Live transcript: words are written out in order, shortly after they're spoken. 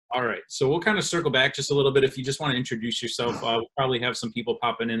All right. So we'll kind of circle back just a little bit. If you just want to introduce yourself, we'll probably have some people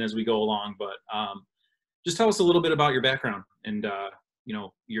popping in as we go along, but just tell us a little bit about your background and,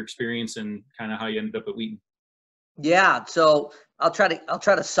 your experience and kind of how you ended up at Wheaton. Yeah. So I'll try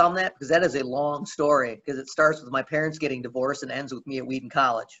to sum that, because that is a long story, because it starts with my parents getting divorced and ends with me at Wheaton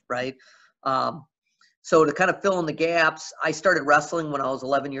College. Right. So to kind of fill in the gaps, I started wrestling when I was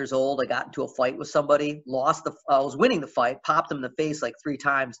 11 years old. I got into a fight with somebody, I was winning the fight, popped him in the face like 3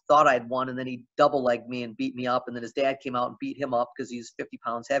 times, thought I'd won, and then he double-legged me and beat me up. And then his dad came out and beat him up because he's 50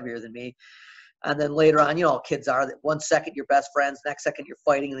 pounds heavier than me. And then later on, how kids are, that 1 second you're best friends, next second you're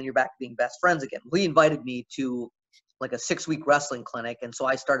fighting, and then you're back to being best friends again. He invited me to like a 6-week wrestling clinic, and so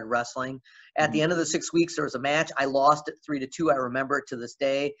I started wrestling. At the end of the 6 weeks, there was a match. I lost it 3-2. I remember it to this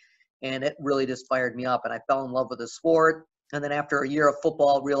day. And it really just fired me up, and I fell in love with the sport. And then after a year of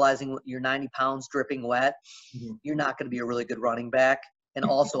football, realizing you're 90 pounds dripping wet, you're not going to be a really good running back. And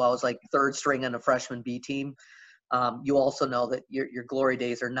also I was like 3rd string on a freshman B team. You also know that your glory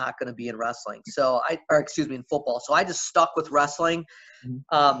days are not going to be in wrestling. In football. So I just stuck with wrestling.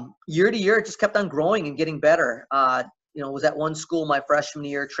 Year to year, it just kept on growing and getting better. Was at one school my freshman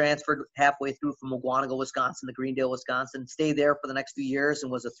year, transferred halfway through from Mugwanago, Wisconsin to Greendale, Wisconsin, stayed there for the next few years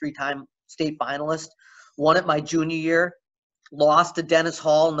and was a 3-time state finalist. Won it my junior year, lost to Dennis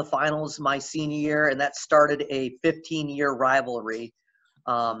Hall in the finals my senior year, and that started a 15-year rivalry.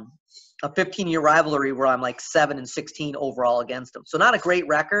 A 15-year rivalry where I'm like 7-16 overall against them. So not a great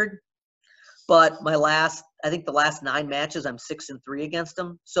record, but the last 9 matches, I'm 6-3 against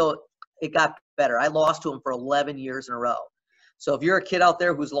them. So it got better. I lost to him for 11 years in a row. So if you're a kid out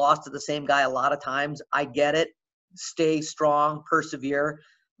there who's lost to the same guy a lot of times, I get it. Stay strong, persevere.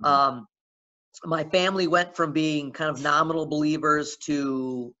 My family went from being kind of nominal believers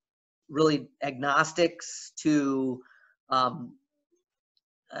to really agnostics to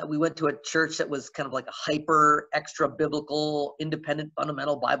we went to a church that was kind of like a hyper extra biblical, independent,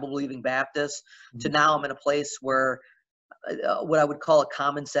 fundamental Bible believing Baptist to now I'm in a place where what I would call a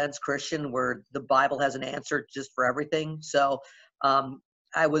common sense Christian, where the Bible has an answer just for everything. So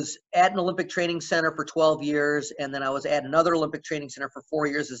I was at an Olympic training center for 12 years, and then I was at another Olympic training center for 4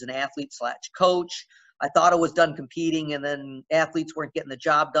 years as an athlete/coach. I thought I was done competing, and then athletes weren't getting the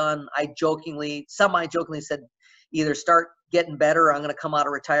job done. I semi-jokingly said, either start getting better or I'm going to come out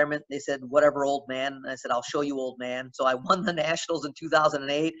of retirement. They said, whatever, old man. And I said, I'll show you, old man. So I won the nationals in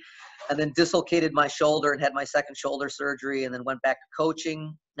 2008 and then dislocated my shoulder and had my second shoulder surgery, and then went back to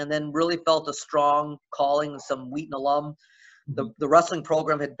coaching, and then really felt a strong calling, some Wheaton alum. The wrestling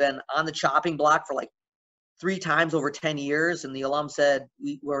program had been on the chopping block for like 3 times over 10 years. And the alum said,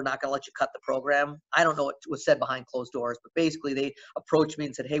 we're not going to let you cut the program. I don't know what was said behind closed doors, but basically they approached me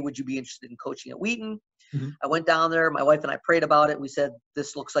and said, hey, would you be interested in coaching at Wheaton? I went down there. My wife and I prayed about it. We said,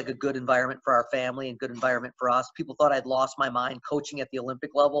 this looks like a good environment for our family and good environment for us. People thought I'd lost my mind coaching at the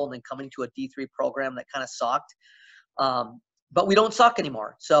Olympic level and then coming to a D3 program that kind of sucked. But we don't suck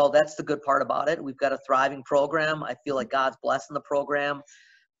anymore. So that's the good part about it. We've got a thriving program. I feel like God's blessing the program.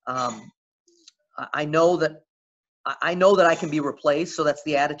 I know that I can be replaced. So that's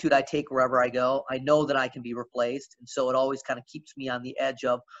the attitude I take wherever I go. I know that I can be replaced. And so it always kind of keeps me on the edge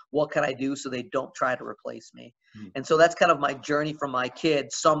of what can I do so they don't try to replace me. And so that's kind of my journey from my kid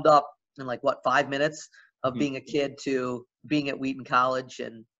summed up in 5 minutes of being a kid to being at Wheaton College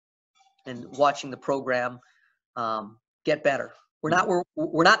and watching the program get better. We're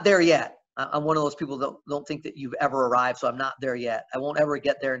not there yet. I'm one of those people that don't think that you've ever arrived. So I'm not there yet. I won't ever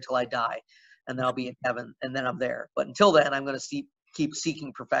get there until I die. And then I'll be in heaven, and then I'm there. But until then, I'm going to keep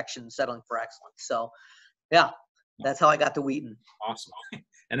seeking perfection, settling for excellence. So, yeah, that's how I got to Wheaton. Awesome.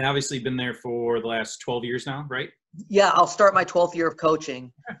 And obviously been there for the last 12 years now, right? Yeah, I'll start my 12th year of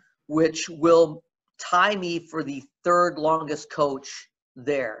coaching, which will tie me for the 3rd longest coach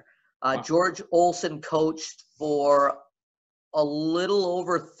there. George Olson coached for a little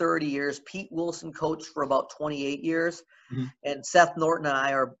over 30 years. Pete Wilson coached for about 28 years. And Seth Norton and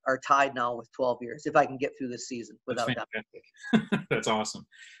I are tied now with 12 years, if I can get through this season without a doubt. That's awesome.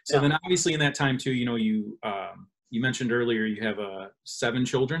 So then obviously in that time too, you mentioned earlier you have 7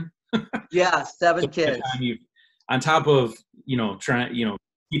 children. Yeah, 7 kids. On top of, trying,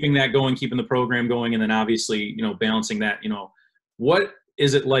 keeping that going, keeping the program going, and then obviously, balancing that, what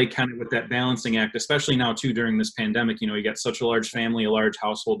is it like kind of with that balancing act, especially now too during this pandemic? You got such a large family, a large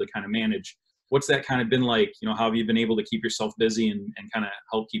household to kind of manage. What's that kind of been like? How have you been able to keep yourself busy and kind of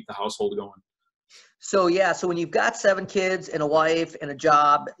help keep the household going? So when you've got 7 kids and a wife and a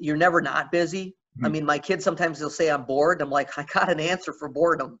job, you're never not busy. I mean, my kids sometimes they'll say I'm bored. I'm like, I got an answer for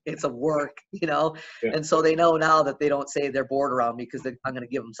boredom. It's a work, you know? Yeah. And so they know now that they don't say they're bored around me because I'm going to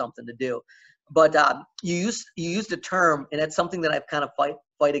give them something to do. But you used a term, and it's something that I've kind of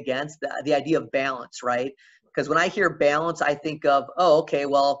fight against, the idea of balance, right? Because when I hear balance, I think of, oh, okay,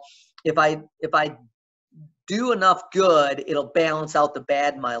 well, if I do enough good, it'll balance out the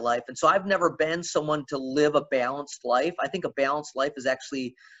bad in my life. And so I've never been someone to live a balanced life. I think a balanced life is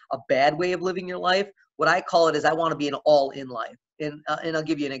actually a bad way of living your life. What I call it is I want to be an all-in life. And I'll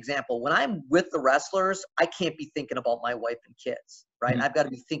give you an example. When I'm with the wrestlers, I can't be thinking about my wife and kids, right? I've got to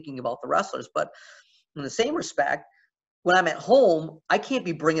be thinking about the wrestlers. But in the same respect, when I'm at home, I can't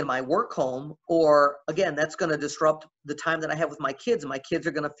be bringing my work home, or again, that's going to disrupt the time that I have with my kids. And my kids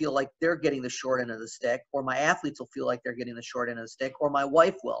are going to feel like they're getting the short end of the stick, or my athletes will feel like they're getting the short end of the stick, or my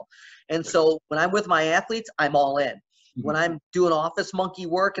wife will. And so when I'm with my athletes, I'm all in. When I'm doing office monkey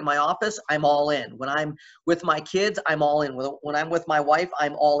work in my office, I'm all in. When I'm with my kids, I'm all in. When I'm with my wife,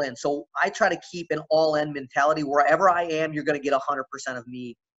 I'm all in. So I try to keep an all-in mentality. Wherever I am, you're going to get 100% of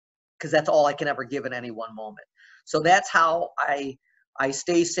me, because that's all I can ever give in any one moment. So that's how I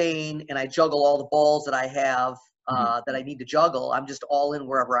stay sane, and I juggle all the balls that I have that I need to juggle. I'm just all in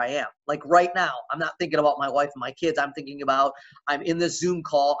wherever I am. Like right now, I'm not thinking about my wife and my kids. I'm thinking about, I'm in this Zoom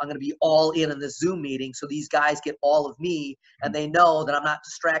call. I'm going to be all in this Zoom meeting. So these guys get all of me, and they know that I'm not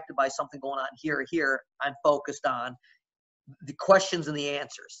distracted by something going on here or here. I'm focused on the questions and the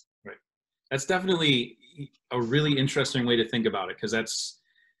answers. Right. That's definitely a really interesting way to think about it, because that's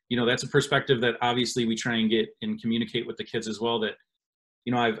a perspective that obviously we try and get and communicate with the kids as well. That,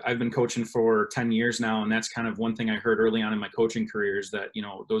 I've been coaching for 10 years now, and that's kind of one thing I heard early on in my coaching career is that,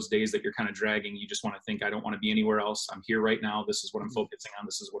 those days that you're kind of dragging, you just want to think, I don't want to be anywhere else. I'm here right now. This is what I'm focusing on.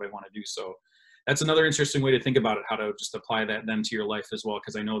 This is what I want to do. So that's another interesting way to think about it, how to just apply that then to your life as well.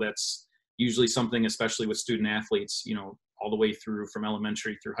 Because I know that's usually something, especially with student athletes, all the way through from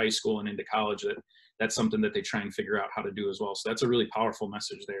elementary through high school and into college, that's something that they try and figure out how to do as well. So that's a really powerful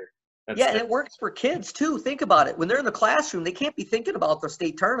message there. And it works for kids too. Think about it. When they're in the classroom, they can't be thinking about the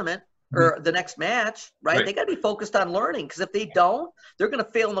state tournament or the next match, right? They got to be focused on learning, because if they don't, they're going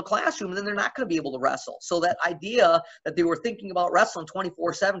to fail in the classroom, and then they're not going to be able to wrestle. So that idea that they were thinking about wrestling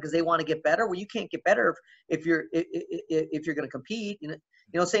 24/7 because they want to get better, well, you can't get better if you're going to compete.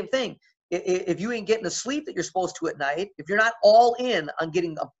 Same thing. If you ain't getting the sleep that you're supposed to at night, if you're not all in on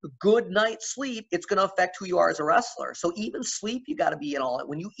getting a good night's sleep, it's going to affect who you are as a wrestler. So even sleep, you got to be in all in.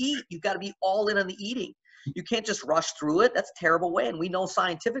 When you eat, you got to be all in on the eating. You can't just rush through it. That's a terrible way. And we know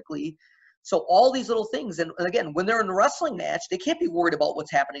scientifically. So all these little things. And again, when they're in a wrestling match, they can't be worried about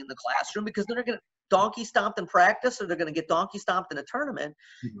what's happening in the classroom, because they're going to donkey stomped in practice, or they're going to get donkey stomped in a tournament.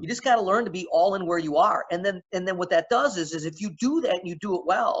 You just got to learn to be all in where you are. And then what that does is if you do that and you do it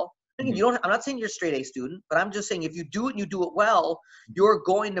well, I'm not saying you're a straight A student, but I'm just saying if you do it and you do it well, you're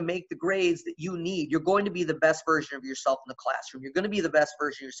going to make the grades that you need. You're going to be the best version of yourself in the classroom. You're going to be the best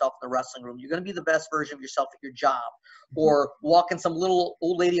version of yourself in the wrestling room. You're going to be the best version of yourself at your job, or walking some little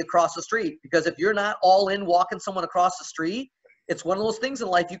old lady across the street. Because if you're not all in walking someone across the street, it's one of those things in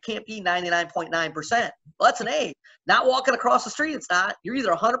life, you can't be 99.9%. Well, that's an A. Not walking across the street, it's not. You're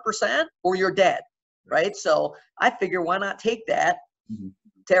either 100% or you're dead, right? So I figure, why not take that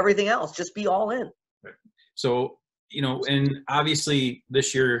to everything else? Just be all in. Right. So, and obviously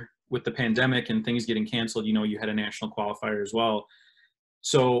this year with the pandemic and things getting canceled, you had a national qualifier as well.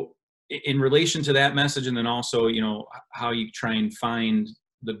 So in relation to that message, and then also, how you try and find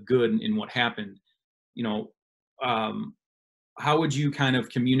the good in what happened, how would you kind of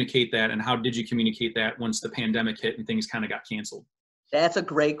communicate that, and how did you communicate that once the pandemic hit and things kind of got canceled? That's a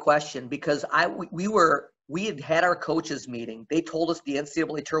great question, because we had our coaches meeting. They told us the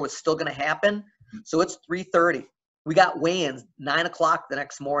NCAA tour was still going to happen. So it's 3:30. We got weigh-ins 9 o'clock the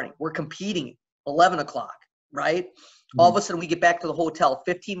next morning. We're competing 11 o'clock, right? All of a sudden we get back to the hotel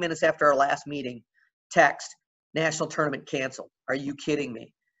 15 minutes after our last meeting. Text, national tournament canceled. Are you kidding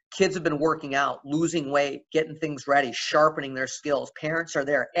me? Kids have been working out, losing weight, getting things ready, sharpening their skills. Parents are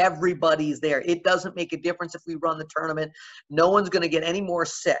there. Everybody's there. It doesn't make a difference if we run the tournament. No one's going to get any more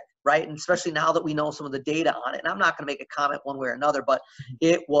sick, right? And especially now that we know some of the data on it. And I'm not going to make a comment one way or another, but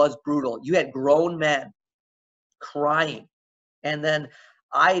it was brutal. You had grown men crying. And then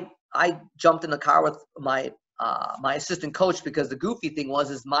I jumped in the car with my assistant coach, because the goofy thing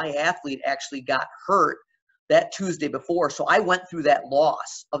was my athlete actually got hurt that Tuesday before. So I went through that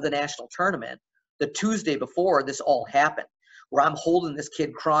loss of the national tournament the Tuesday before this all happened, where I'm holding this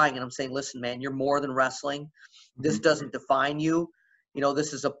kid crying and I'm saying, listen, man, you're more than wrestling. This doesn't define you.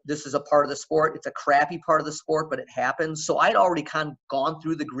 this is a part of the sport. It's a crappy part of the sport, but it happens. So I'd already kind of gone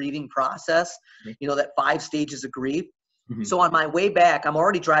through the grieving process, that 5 stages of grief. Mm-hmm. So on my way back, I'm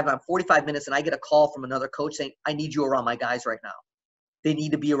already driving on 45 minutes and I get a call from another coach saying, I need you around my guys right now. They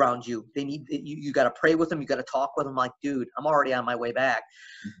need to be around you. You got to pray with them. You got to talk with them. I'm like, dude, I'm already on my way back.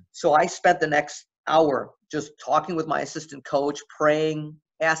 Mm-hmm. So I spent the next hour just talking with my assistant coach, praying,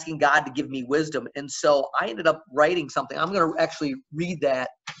 asking God to give me wisdom. And so I ended up writing something. I'm going to actually read that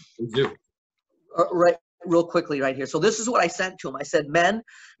right real quickly right here. So this is what I sent to him. I said, men,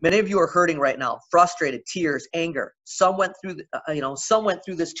 many of you are hurting right now, frustrated, tears, anger. Some went through, some went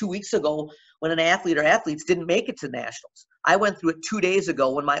through this 2 weeks ago when an athlete or athletes didn't make it to nationals. I went through it 2 days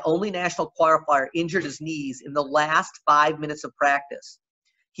ago when my only national qualifier injured his knees in the last 5 minutes of practice.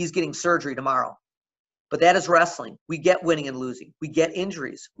 He's getting surgery tomorrow. But that is wrestling. We get winning and losing. We get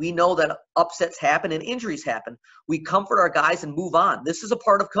injuries. We know that upsets happen and injuries happen. We comfort our guys and move on. This is a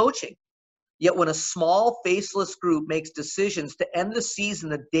part of coaching. Yet when a small, faceless group makes decisions to end the season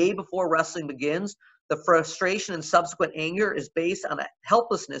the day before wrestling begins, the frustration and subsequent anger is based on a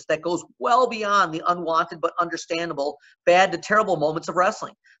helplessness that goes well beyond the unwanted but understandable, bad to terrible moments of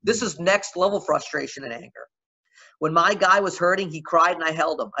wrestling. This is next level frustration and anger. When my guy was hurting, he cried and I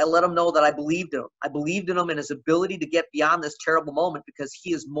held him. I let him know that I believed in him. I believed in him and his ability to get beyond this terrible moment because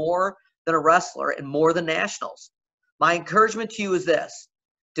he is more than a wrestler and more than nationals. My encouragement to you is this.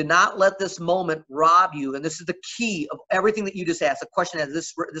 Do not let this moment rob you. And this is the key of everything that you just asked. The question is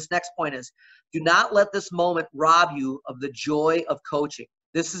this next point is, do not let this moment rob you of the joy of coaching.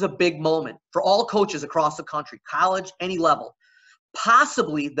 This is a big moment for all coaches across the country, college, any level.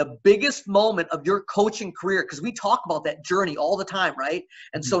 Possibly the biggest moment of your coaching career, because we talk about that journey all the time, right?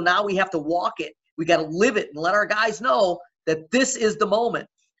 And so now we have to walk it. We got to live it and let our guys know that this is the moment.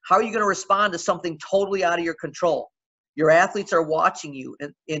 How are you going to respond to something totally out of your control? Your athletes are watching you,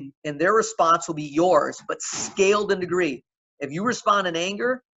 and their response will be yours, but scaled in degree. If you respond in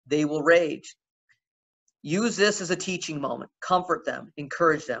anger, they will rage. Use this as a teaching moment. Comfort them.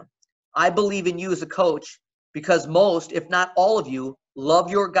 Encourage them. I believe in you as a coach because most, if not all of you, love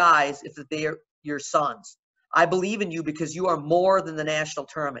your guys if they are your sons. I believe in you because you are more than the national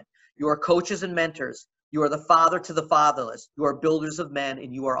tournament. You are coaches and mentors. You are the father to the fatherless. You are builders of men,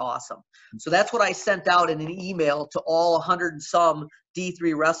 and you are awesome. So that's what I sent out in an email to all 100 and some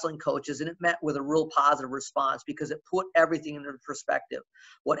D3 wrestling coaches, and it met with a real positive response because it put everything into perspective.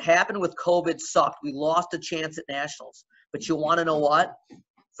 What happened with COVID sucked. We lost a chance at nationals. But you want to know what?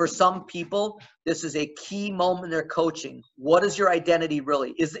 For some people, this is a key moment in their coaching. What is your identity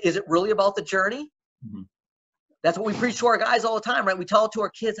really? Is it really about the journey? Mm-hmm. That's what we preach to our guys all the time, right? We tell it to our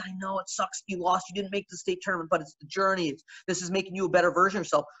kids. I know it sucks you lost. You didn't make the state tournament, but it's the journey. This is making you a better version of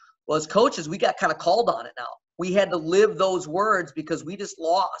yourself. Well, as coaches, we got kind of called on it now. We had to live those words because we just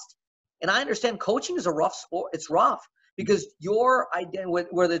lost. And I understand coaching is a rough sport. It's rough because your identity,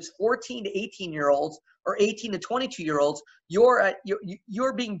 whether it's 14 to 18-year-olds or 18 to 22-year-olds,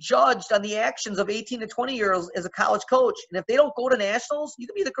 you're being judged on the actions of 18 to 20-year-olds as a college coach. And if they don't go to nationals, you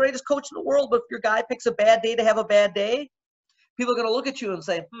can be the greatest coach in the world, but if your guy picks a bad day to have a bad day, people are going to look at you and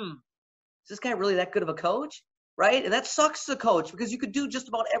say, is this guy really that good of a coach? Right? And that sucks as a coach because you could do just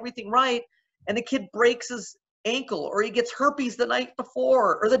about everything right, and the kid breaks his ankle or he gets herpes the night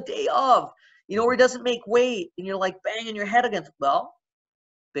before or the day of, or he doesn't make weight, and you're like banging your head against, well,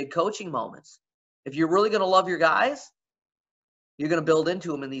 big coaching moments. If you're really going to love your guys, you're going to build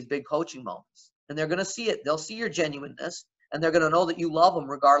into them in these big coaching moments. And they're going to see it. They'll see your genuineness, and they're going to know that you love them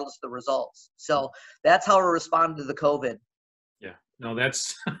regardless of the results. So that's how we responded to the COVID. Yeah. No,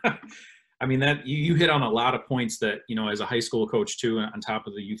 that's – I mean, that you hit on a lot of points that, as a high school coach too, on top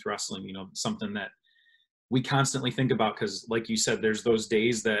of the youth wrestling, something that we constantly think about because, like you said, there's those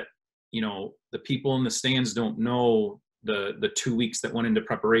days that, the people in the stands don't know the 2 weeks that went into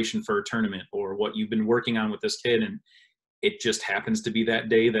preparation for a tournament or what you've been working on with this kid. And it just happens to be that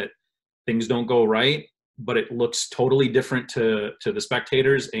day that things don't go right, but it looks totally different to the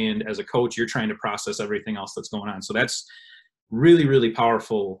spectators. And as a coach, you're trying to process everything else that's going on. So that's really, really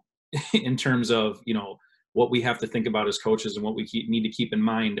powerful in terms of, what we have to think about as coaches and what we need to keep in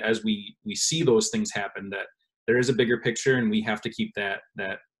mind as we see those things happen, that there is a bigger picture, and we have to keep that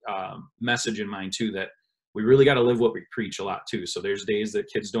message in mind too, that we really got to live what we preach a lot too. So there's days that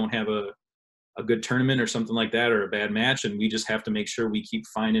kids don't have a good tournament or something like that, or a bad match, and we just have to make sure we keep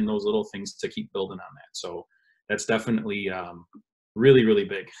finding those little things to keep building on that. So that's definitely really, really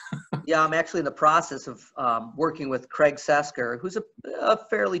big. Yeah, I'm actually in the process of working with Craig Sesker, who's a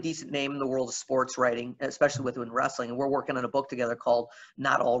fairly decent name in the world of sports writing, especially within wrestling. And we're working on a book together called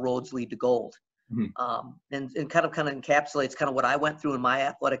Not All Roads Lead to Gold. And kind of encapsulates kind of what I went through in my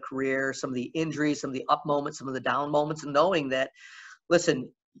athletic career, some of the injuries, some of the up moments, some of the down moments, and knowing that,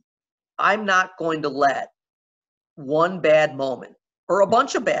 listen, I'm not going to let one bad moment or a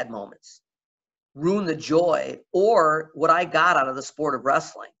bunch of bad moments ruin the joy or what I got out of the sport of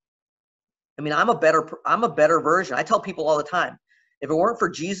wrestling. I mean, I'm a better version. I tell people all the time, if it weren't for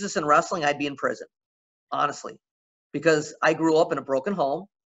Jesus and wrestling, I'd be in prison, honestly, because I grew up in a broken home.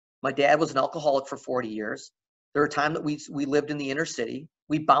 My dad was an alcoholic for 40 years. There were times that we lived in the inner city.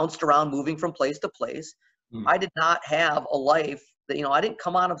 We bounced around, moving from place to place. I did not have a life that, I didn't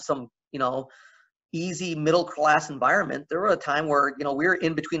come out of some, easy middle class environment. There was a time where, we were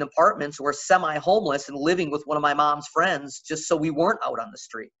in between apartments, we're semi-homeless and living with one of my mom's friends just so we weren't out on the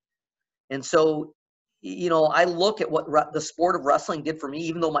street. And so, I look at what the sport of wrestling did for me.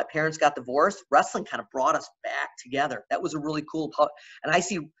 Even though my parents got divorced, wrestling kind of brought us back together. That was a really cool part. And I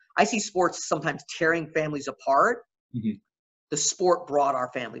see sports sometimes tearing families apart. The sport brought our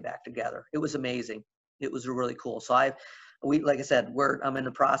family back together. It was amazing. It was really cool. So like I said, I'm in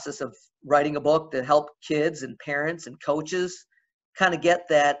the process of writing a book to help kids and parents and coaches kind of get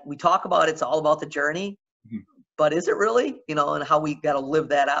that. We talk about it's all about the journey, but is it really? And how we got to live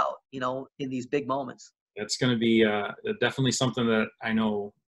that out, in these big moments. That's going to be definitely something that I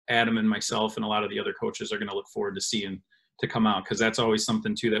know Adam and myself and a lot of the other coaches are going to look forward to seeing to come out, because that's always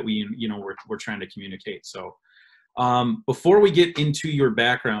something too that we're trying to communicate. So before we get into your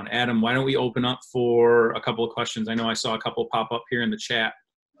background, Adam, why don't we open up for a couple of questions? I know I saw a couple pop up here in the chat.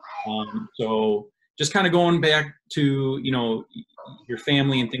 So just kind of going back to, your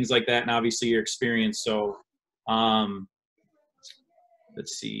family and things like that, and obviously your experience. So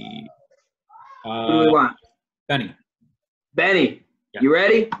let's see. Who do we want? Benny. Benny, Yeah. You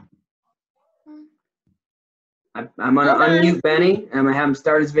ready? I'm going to unmute Benny, and I'm going to have him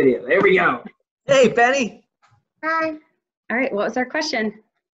start his video. There we go. Hey, Benny. Hi. All right, what was our question?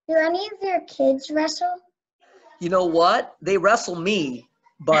 Do any of your kids wrestle? You know what? They wrestle me,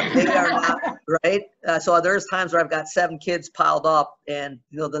 but they are not, right? So there's times where I've got 7 kids piled up, and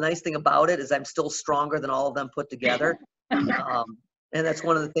the nice thing about it is I'm still stronger than all of them put together. And that's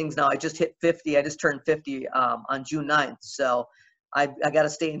one of the things now. I just hit 50. I just turned 50 on June 9th. So I got to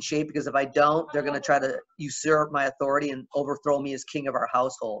stay in shape, because if I don't, they're going to try to usurp my authority and overthrow me as king of our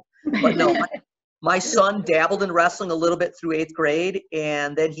household. But no, my son dabbled in wrestling a little bit through 8th grade,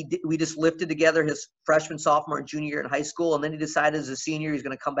 and then we just lifted together his freshman, sophomore, and junior year in high school, and then he decided as a senior he's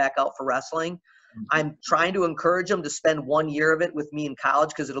going to come back out for wrestling. I'm trying to encourage him to spend 1 year of it with me in college,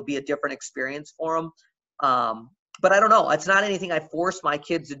 because it'll be a different experience for him. But I don't know. It's not anything I force my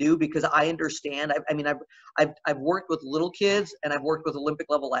kids to do, because I understand. I've worked with little kids, and I've worked with Olympic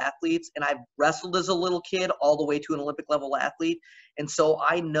level athletes, and I've wrestled as a little kid all the way to an Olympic level athlete. And so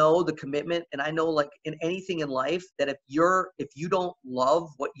I know the commitment, and I know, like in anything in life, that if you don't love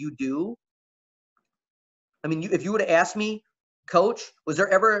what you do, if you would have asked me, Coach, was there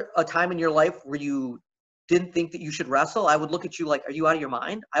ever a time in your life where you didn't think that you should wrestle? I would look at you like, are you out of your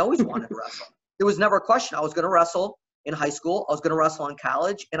mind? I always wanted to wrestle. There was never a question. I was going to wrestle in high school. I was going to wrestle in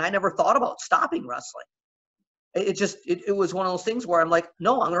college, and I never thought about stopping wrestling. It was one of those things where I'm like,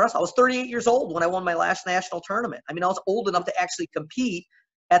 no, I'm going to wrestle. I was 38 years old when I won my last national tournament. I was old enough to actually compete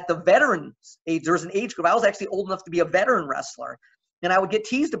at the veterans age. There was an age group. I was actually old enough to be a veteran wrestler, and I would get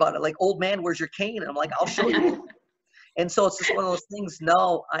teased about it, like, old man, where's your cane? And I'm like, I'll show you. And so it's just one of those things.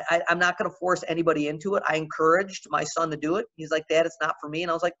 No, I'm not going to force anybody into it. I encouraged my son to do it. He's like, Dad, it's not for me. And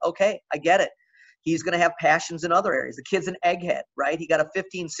I was like, okay, I get it. He's going to have passions in other areas. The kid's an egghead, right? He got a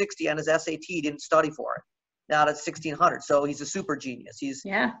 1560 on his SAT, didn't study for it. Now it's 1600. So he's a super genius.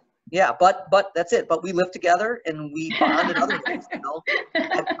 Yeah, but that's it. But we live together, and we bond in other things.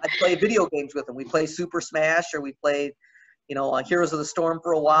 I play video games with him. We play Super Smash, or we played, Heroes of the Storm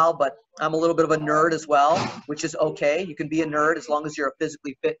for a while. But I'm a little bit of a nerd as well, which is okay. You can be a nerd as long as you're a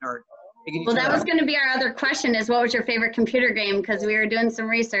physically fit nerd. Well, that was going to be our other question, is what was your favorite computer game? Because we were doing some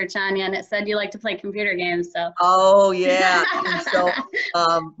research on you, and it said you like to play computer games. So. Oh, yeah. And so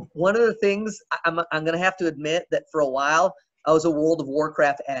one of the things I'm going to have to admit that for a while, I was a World of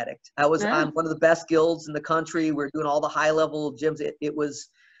Warcraft addict. I was on one of the best guilds in the country. We're doing all the high-level gyms.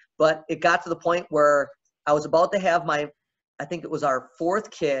 But it got to the point where I was about to have I think it was our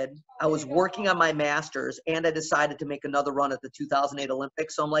 4th kid. I was working on my master's, and I decided to make another run at the 2008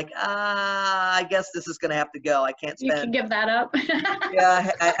 Olympics. So I'm like, I guess this is going to have to go. I can't spend. You can give that up.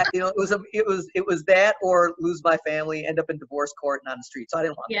 Yeah, it was that, or lose my family, end up in divorce court and on the street. So I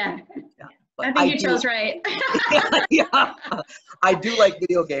didn't want to. Yeah. But I think you chose right. yeah, I do like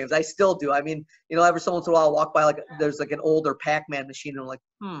video games. I still do. I mean, every so once in a while I'll walk by, like, there's like an older Pac-Man machine, and I'm like,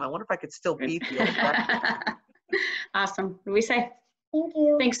 I wonder if I could still beat the old Pac-Man. Awesome. What do we say? Thank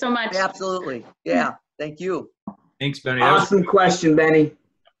you. Thanks so much. Absolutely. Yeah. Thank you. Thanks, Benny. That was Awesome question, Benny.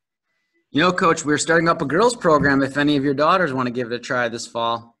 Coach, we're starting up a girls program. If any of your daughters want to give it a try this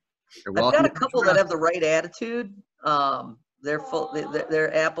fall, you're I've welcome. got a couple that have the right attitude.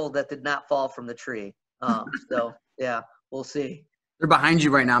 They're apple that did not fall from the tree. So yeah, we'll see. They're behind you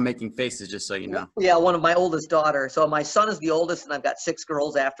right now making faces, just so you know. Yeah, one of my oldest daughter. So my son is the oldest, and I've got 6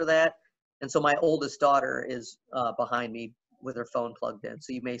 girls after that. And so my oldest daughter is behind me with her phone plugged in.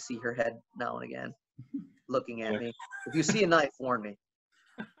 So you may see her head now and again looking at me. If you see a knife, warn me.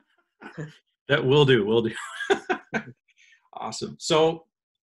 That will do. Awesome. So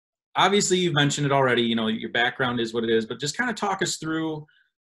obviously you've mentioned it already, your background is what it is, but just kind of talk us through,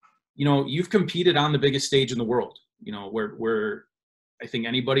 you've competed on the biggest stage in the world, where I think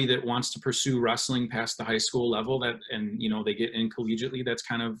anybody that wants to pursue wrestling past the high school level they get in collegiately, that's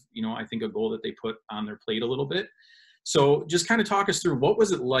kind of, I think a goal that they put on their plate a little bit. So just kind of talk us through, what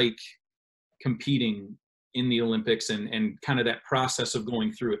was it like competing in the Olympics and kind of that process of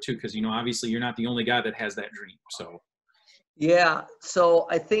going through it too? Because, obviously you're not the only guy that has that dream. So. Yeah. So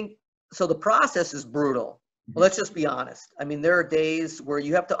I think, the process is brutal. Let's just be honest. I mean, there are days where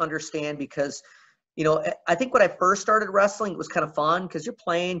you have to understand because, I think when I first started wrestling, it was kind of fun because you're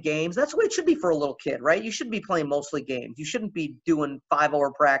playing games. That's what it should be for a little kid, right? You should be playing mostly games. You shouldn't be doing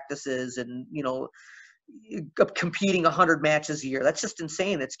 5-hour practices and, competing 100 matches a year. That's just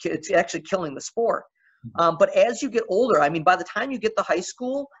insane. It's actually killing the sport. But as you get older, I mean, by the time you get to high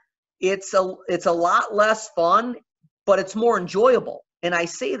school, it's a lot less fun, but it's more enjoyable. And I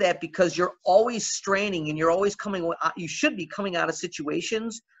say that because you're always straining and you're always you should be coming out of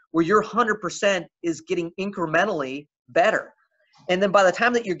situations where your 100% is getting incrementally better. And then by the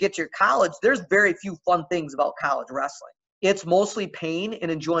time that you get to your college, there's very few fun things about college wrestling. It's mostly pain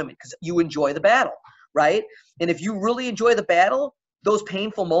and enjoyment because you enjoy the battle, right? And if you really enjoy the battle, those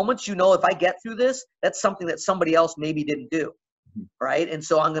painful moments, if I get through this, that's something that somebody else maybe didn't do, right? And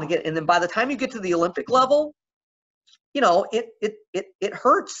so I'm going to and then by the time you get to the Olympic level, it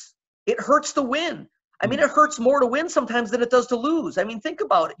hurts. It hurts to win. I mean, it hurts more to win sometimes than it does to lose. I mean, think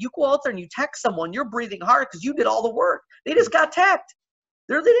about it. You go out there and you text someone, you're breathing hard because you did all the work. They just got tacked.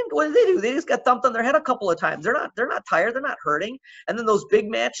 What did they do? They just got thumped on their head a couple of times. They're not tired. They're not hurting. And then those big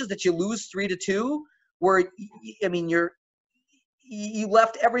matches that you lose 3-2, where you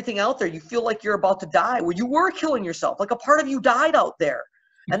left everything out there. You feel like you're about to die, where you were killing yourself. Like a part of you died out there.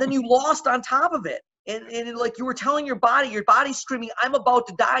 And then you lost on top of it. And like you were telling your body's screaming, I'm about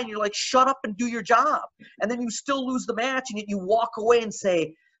to die. And you're like, shut up and do your job. And then you still lose the match. And yet you walk away and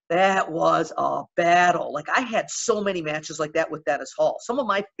say, that was a battle. Like I had so many matches like that with Dennis Hall. Some of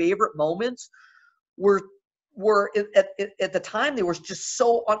my favorite moments were at the time, they were just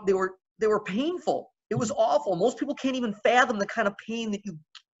so, they were painful. It was awful. Most people can't even fathom the kind of pain that you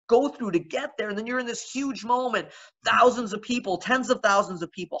go through to get there. And then you're in this huge moment, thousands of people, tens of thousands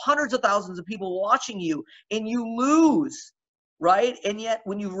of people, hundreds of thousands of people watching you, and you lose, right? And yet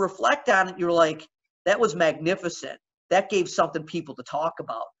when you reflect on it, you're like, that was magnificent. That gave something people to talk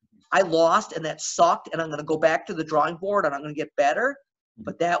about. I lost and that sucked, and I'm going to go back to the drawing board and I'm going to get better.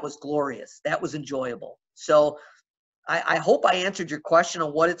 But that was glorious. That was enjoyable. So I hope I answered your question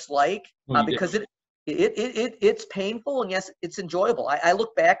on what it's like, because it's painful, and yes, it's enjoyable. I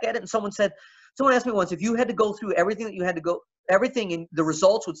look back at it, and someone asked me once, if you had to go through everything that you had to go, everything, and the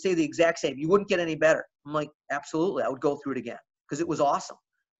results would stay the exact same, you wouldn't get any better. I'm like, absolutely, I would go through it again because it was awesome.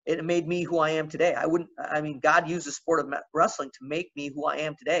 It made me who I am today. God used the sport of wrestling to make me who I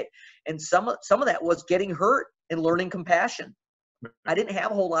am today. And some of that was getting hurt and learning compassion. I didn't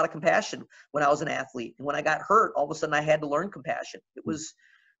have a whole lot of compassion when I was an athlete. And when I got hurt, all of a sudden I had to learn compassion. It was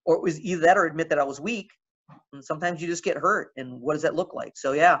either that or admit that I was weak. And sometimes you just get hurt. And what does that look like?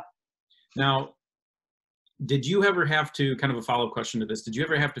 So, yeah. Now, did you ever have to, kind of a follow-up question to this, did you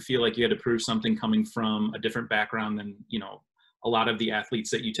ever have to feel like you had to prove something coming from a different background than, a lot of the athletes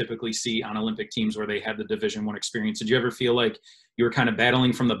that you typically see on Olympic teams where they had the Division I experience? Did you ever feel like you were kind of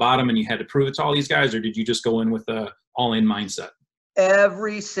battling from the bottom and you had to prove it to all these guys, or did you just go in with a all-in mindset?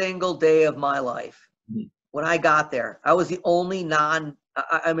 Every single day of my life. When I got there, I was the only it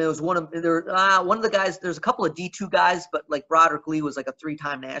was one of the guys, there's a couple of D2 guys, but like Broderick Lee was like a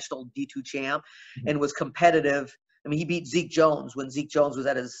 3-time national D2 champ and was competitive. I mean, he beat Zeke Jones when Zeke Jones was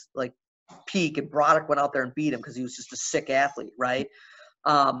at his like peak, and Broderick went out there and beat him because he was just a sick athlete, right?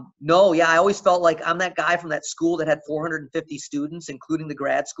 No, yeah, I always felt like I'm that guy from that school that had 450 students, including the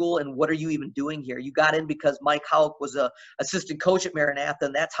grad school. And what are you even doing here? You got in because Mike Hauk was a assistant coach at Maranatha,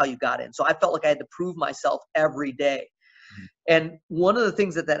 and that's how you got in. So I felt like I had to prove myself every day. And one of the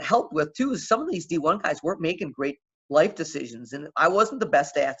things that helped with too is some of these D1 guys weren't making great life decisions. And I wasn't the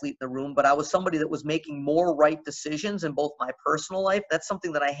best athlete in the room, but I was somebody that was making more right decisions in both my personal life. That's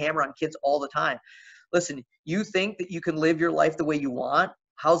something that I hammer on kids all the time. Listen, you think that you can live your life the way you want.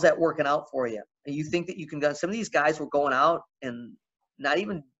 How's that working out for you? And you think that you can go, some of these guys were going out and not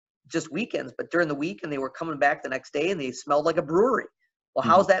even just weekends, but during the week, and they were coming back the next day and they smelled like a brewery. Well,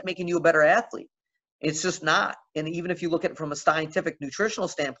 how's that making you a better athlete? It's just not. And even if you look at it from a scientific nutritional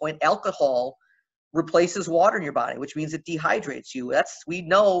standpoint, alcohol replaces water in your body, which means it dehydrates you. We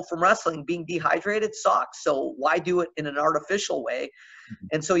know from wrestling, being dehydrated sucks. So why do it in an artificial way?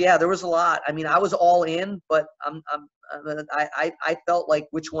 And so, yeah, there was a lot. I mean, I was all in, but I felt like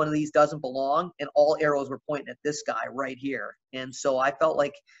which one of these doesn't belong, and all arrows were pointing at this guy right here. And so I felt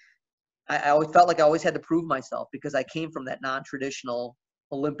like I always had to prove myself because I came from that non-traditional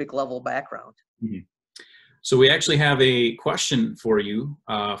Olympic level background. Mm-hmm. So we actually have a question for you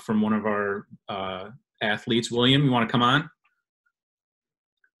from one of our athletes. William, you want to come on?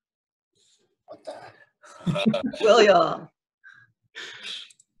 William.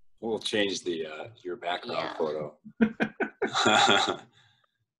 We'll change the your background photo.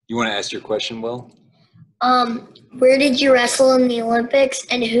 You want to ask your question, Will? Where did you wrestle in the Olympics,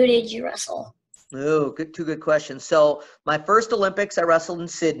 and who did you wrestle? Oh, two good questions. So my first Olympics, I wrestled in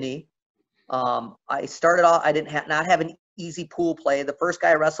Sydney. I started off, I didn't not have an easy pool play. The first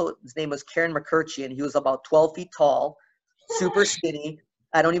guy I wrestled, his name was Karen McCurcheon. He was about 12 feet tall, super skinny.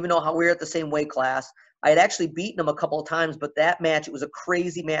 I don't even know how we were at the same weight class. I had actually beaten him a couple of times, but that match, it was a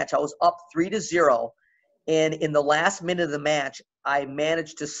crazy match. I was up 3-0. And in the last minute of the match, I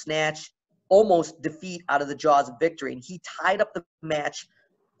managed to snatch almost defeat out of the jaws of victory. And he tied up the match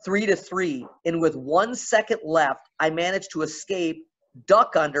 3-3. And with 1 second left, I managed to escape,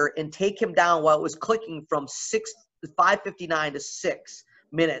 duck under, and take him down while it was clicking from 5:59 to 6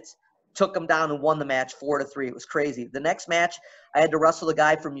 minutes. Took him down and won the match 4-3. It was crazy. The next match, I had to wrestle the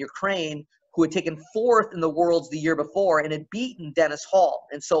guy from Ukraine who had taken 4th in the Worlds the year before and had beaten Dennis Hall.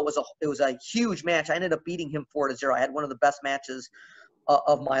 And so it was a huge match. I ended up beating him 4-0. I had one of the best matches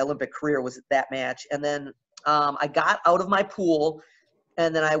of my Olympic career was that match. And then I got out of my pool,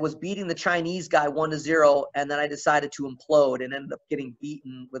 and then I was beating the Chinese guy 1-0, and then I decided to implode and ended up getting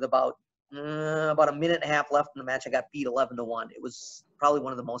beaten with about a minute and a half left in the match. I got beat 11-1. It was probably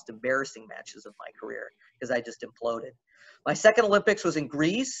one of the most embarrassing matches of my career because I just imploded. My second Olympics was in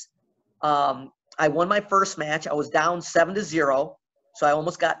Greece. I won my first match. I was down 7-0, so I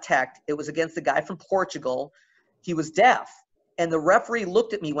almost got teched. It was against the guy from Portugal. He was deaf. And the referee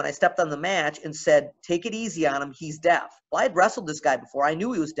looked at me when I stepped on the match and said, "Take it easy on him. He's deaf." Well, I had wrestled this guy before. I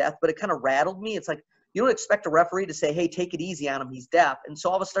knew he was deaf, but it kind of rattled me. It's like, you don't expect a referee to say, "Hey, take it easy on him. He's deaf." And so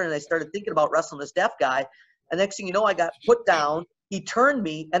all of a sudden I started thinking about wrestling this deaf guy. And next thing you know, I got put down. He turned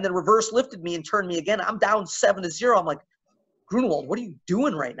me and then reverse lifted me and turned me again. I'm down 7-0. I'm like, Gruenwald, what are you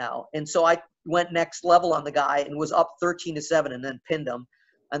doing right now? And so I went next level on the guy and was up 13-7 and then pinned him.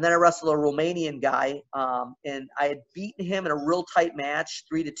 And then I wrestled a Romanian guy, and I had beaten him in a real tight match,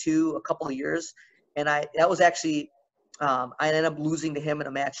 3-2, a couple of years. And that was actually, I ended up losing to him in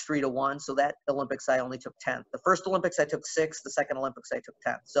a match 3-1. So that Olympics, I only took 10th. The first Olympics, I took 6th. The second Olympics, I took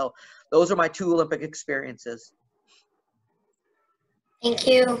 10th. So those are my 2 Olympic experiences. Thank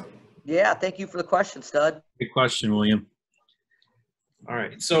you. Yeah, thank you for the question, stud. Good question, William. All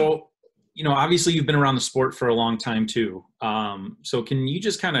right. So, obviously you've been around the sport for a long time too. So can you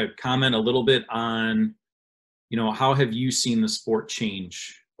just kind of comment a little bit on, how have you seen the sport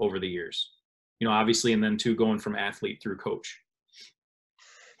change over the years? Obviously, and then too, going from athlete through coach.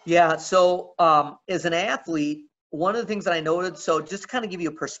 Yeah. So as an athlete, one of the things that I noted, so just to kind of give you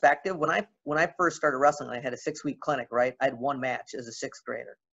a perspective, when I first started wrestling, I had a 6-week clinic, right? I had 1 match as a 6th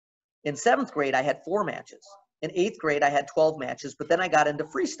grader. In 7th grade, I had 4 matches. In 8th grade, I had 12 matches, but then I got into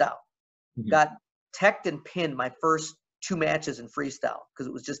freestyle. Mm-hmm. Got teched and pinned my first 2 matches in freestyle because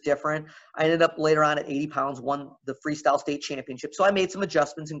it was just different. I ended up later on at 80 pounds, won the freestyle state championship. So I made some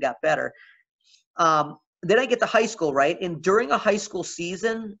adjustments and got better. Then I get to high school, right? And during a high school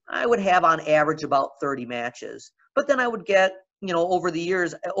season, I would have on average about 30 matches. But then I would get, over the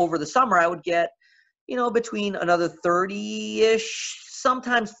years, over the summer, I would get, between another 30-ish,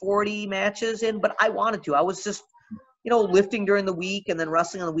 sometimes 40 matches in, but I wanted to. I was just, lifting during the week and then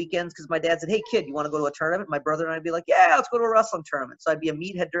wrestling on the weekends because my dad said, "Hey, kid, you want to go to a tournament?" My brother and I'd be like, "Yeah, let's go to a wrestling tournament." So I'd be a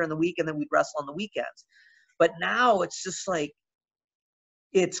meathead during the week and then we'd wrestle on the weekends. But now it's just like,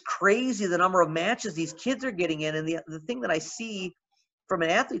 it's crazy the number of matches these kids are getting in. And the thing that I see from an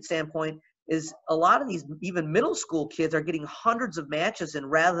athlete standpoint is a lot of these even middle school kids are getting hundreds of matches in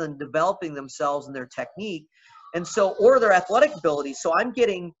rather than developing themselves and their technique. And so, or their athletic ability. So I'm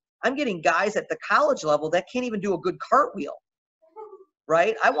getting guys at the college level that can't even do a good cartwheel,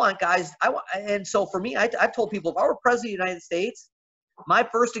 right? I want guys, and so for me, I've told people, if I were president of the United States, my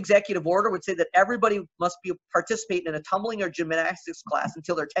first executive order would say that everybody must be participating in a tumbling or gymnastics class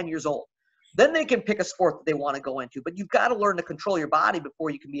until they're 10 years old. Then they can pick a sport that they want to go into. But you've got to learn to control your body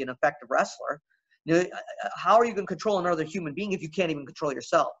before you can be an effective wrestler. You know, how are you going to control another human being if you can't even control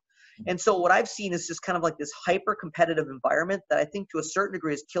yourself? And so what I've seen is just kind of like this hyper-competitive environment that I think to a certain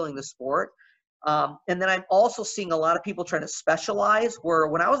degree is killing the sport. And then I'm also seeing a lot of people trying to specialize, where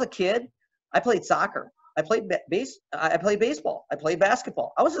when I was a kid, I played soccer. I played baseball. I played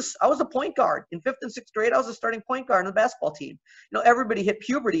basketball. I was a point guard. In 5th and 6th grade, I was a starting point guard on the basketball team. You know, everybody hit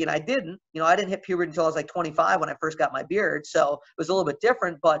puberty, and I didn't. You know, I didn't hit puberty until I was like 25 when I first got my beard. So it was a little bit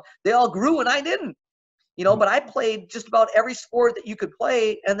different, but they all grew and I didn't. You know, but I played just about every sport that you could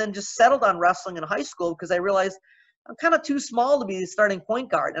play, and then just settled on wrestling in high school because I realized I'm kind of too small to be the starting point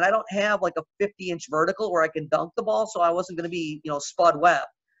guard, and I don't have like a 50-inch vertical where I can dunk the ball, so I wasn't going to be, you know, Spud Webb.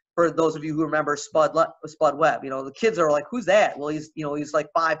 For those of you who remember Spud Webb, you know, the kids are like, who's that? Well, he's like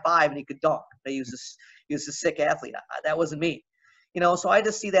 5'5" and he could dunk. He was a sick athlete. That wasn't me, you know. So I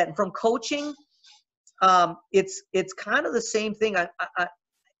just see that. And from coaching, it's kind of the same thing.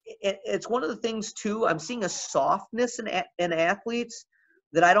 It's one of the things too. I'm seeing a softness in athletes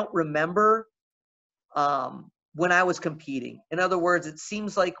that I don't remember when I was competing. In other words, it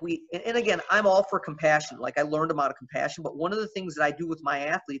seems like and again, I'm all for compassion. Like, I learned about compassion, but one of the things that I do with my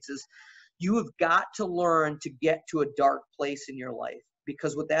athletes is you have got to learn to get to a dark place in your life,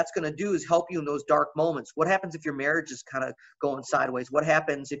 because what that's going to do is help you in those dark moments. What happens if your marriage is kind of going sideways? What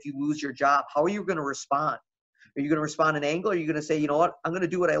happens if you lose your job? How are you going to respond? Are you going to respond in anger? Or are you going to say, you know what, I'm going to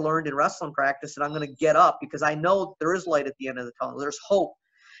do what I learned in wrestling practice, and I'm going to get up because I know there is light at the end of the tunnel. There's hope.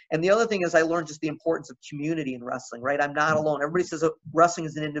 And the other thing is, I learned just the importance of community in wrestling, right? I'm not alone. Everybody says wrestling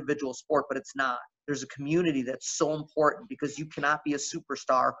is an individual sport, but it's not. There's a community that's so important, because you cannot be a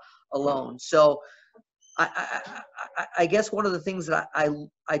superstar alone. So I guess one of the things that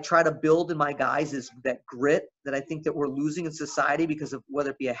I try to build in my guys is that grit that I think that we're losing in society because of whether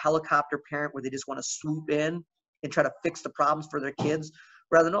it be a helicopter parent where they just want to swoop in and try to fix the problems for their kids.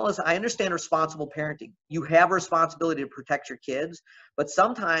 Rather than all this, I understand responsible parenting. You have a responsibility to protect your kids, but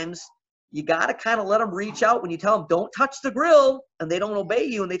sometimes you got to kind of let them reach out when you tell them, don't touch the grill, and they don't obey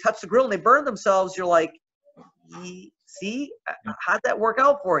you, and they touch the grill and they burn themselves. You're like, see, how'd that work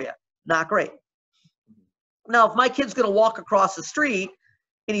out for you? Not great. Now, if my kid's going to walk across the street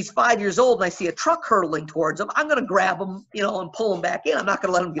and he's 5 years old and I see a truck hurtling towards him, I'm going to grab him, you know, and pull him back in. I'm not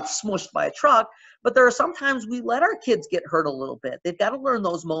going to let him get smushed by a truck. But there are sometimes we let our kids get hurt a little bit. They've got to learn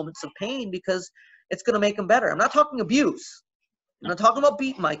those moments of pain because it's going to make them better. I'm not talking abuse. I'm not talking about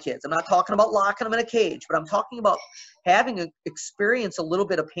beating my kids. I'm not talking about locking them in a cage. But I'm talking about having to experience a little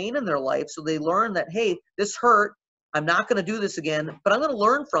bit of pain in their life so they learn that, hey, this hurt. I'm not going to do this again, but I'm going to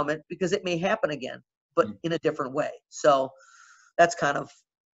learn from it because it may happen again, but in a different way. So that's kind of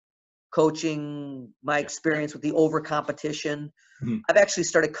coaching, my experience with the over competition. I've actually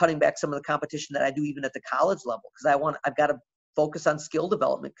started cutting back some of the competition that I do even at the college level, because I've got to focus on skill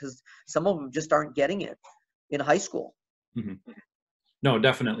development, because some of them just aren't getting it in high school. No,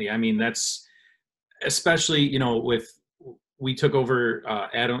 definitely. I mean, that's especially, you know, we took over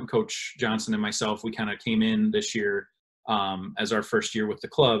Adam, Coach Johnson and myself, we kind of came in this year as our first year with the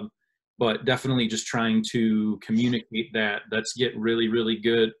club, but definitely just trying to communicate that let's get really, really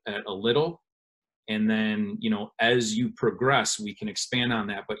good at a little. And then, you know, as you progress, we can expand on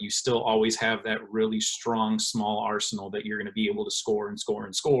that, but you still always have that really strong, small arsenal that you're going to be able to score and score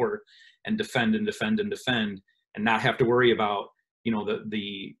and score and defend and defend and defend, and not have to worry about, you know,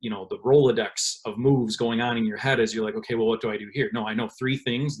 the Rolodex of moves going on in your head as you're like, okay, well, what do I do here? No, I know 3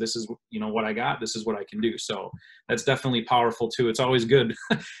 things. This is, you know, what I got. This is what I can do. So that's definitely powerful too. It's always good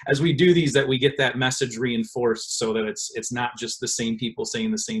as we do these that we get that message reinforced, so that it's not just the same people saying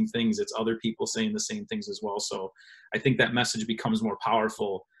the same things. It's other people saying the same things as well. So I think that message becomes more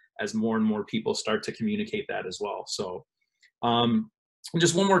powerful as more and more people start to communicate that as well. So,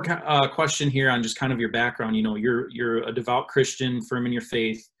 just one more question here on just kind of your background. You know, you're a devout Christian, firm in your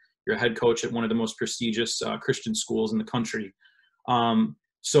faith. You're a head coach at one of the most prestigious Christian schools in the country.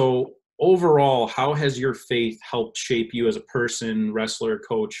 So overall, how has your faith helped shape you as a person, wrestler,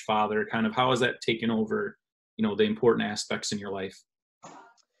 coach, father? Kind of how has that taken over, you know, the important aspects in your life?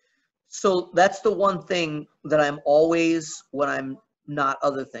 So that's the one thing that I'm always, when I'm not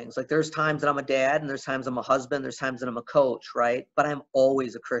other things. Like there's times that I'm a dad and there's times I'm a husband, there's times that I'm a coach, right? But I'm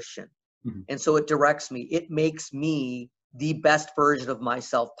always a Christian. Mhm. And so it directs me. It makes me the best version of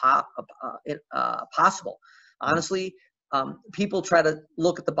myself possible. Honestly, people try to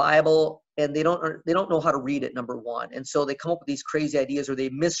look at the Bible and they don't know how to read it, number one. And so they come up with these crazy ideas or they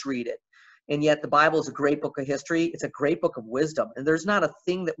misread it. And yet the Bible is a great book of history. It's a great book of wisdom. And there's not a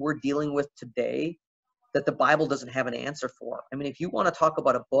thing that we're dealing with today that the Bible doesn't have an answer for. I mean, if you want to talk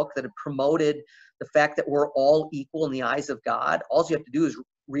about a book that had promoted the fact that we're all equal in the eyes of God, all you have to do is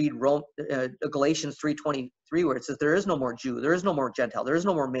read Galatians 3:23, where it says there is no more Jew, there is no more Gentile, there is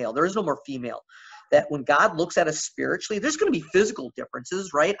no more male, there is no more female. That when God looks at us spiritually, there's going to be physical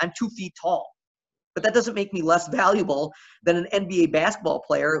differences, right? I'm 2 feet tall, but that doesn't make me less valuable than an NBA basketball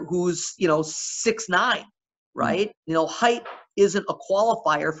player who's 6'9", right? Height isn't a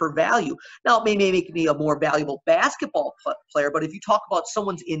qualifier for value. Now, it may make me a more valuable basketball player, but if you talk about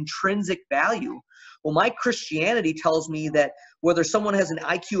someone's intrinsic value, well, my Christianity tells me that whether someone has an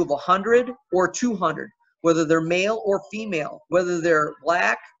IQ of 100 or 200, whether they're male or female, whether they're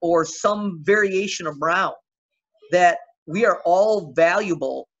black or some variation of brown, that we are all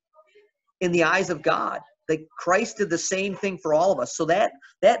valuable in the eyes of God. Like Christ did the same thing for all of us. So that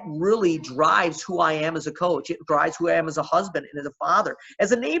really drives who I am as a coach. It drives who I am as a husband and as a father,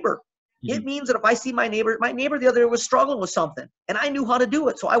 as a neighbor. Mm-hmm. It means that if I see my neighbor the other day was struggling with something and I knew how to do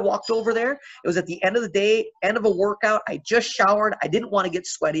it. So I walked over there. It was at the end of the day, end of a workout. I just showered. I didn't want to get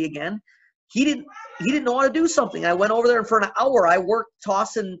sweaty again. He didn't know how to do something. I went over there and for an hour I worked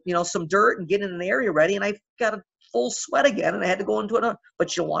tossing, some dirt and getting an area ready, and I got a full sweat again and I had to go into it.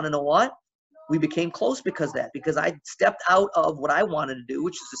 But you want to know what? We became close because I stepped out of what I wanted to do,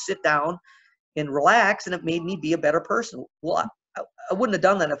 which is to sit down and relax, and it made me be a better person. Well, I wouldn't have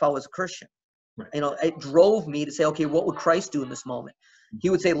done that if I was a Christian. Right. It drove me to say, okay, what would Christ do in this moment? He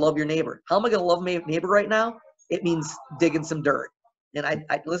would say, love your neighbor. How am I going to love my neighbor right now? It means digging some dirt. And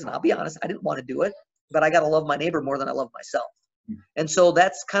I listen, I'll be honest, I didn't want to do it, but I got to love my neighbor more than I love myself. And so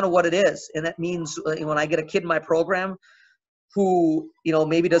that's kind of what it is. And that means when I get a kid in my program who,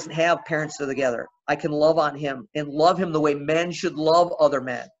 maybe doesn't have parents that are together, I can love on him and love him the way men should love other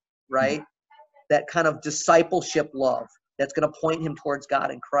men, right? Mm-hmm. That kind of discipleship love that's going to point him towards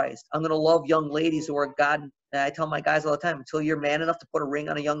God and Christ. I'm going to love young ladies who are God. And I tell my guys all the time, until you're man enough to put a ring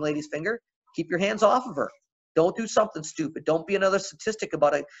on a young lady's finger, keep your hands off of her. Don't do something stupid. Don't be another statistic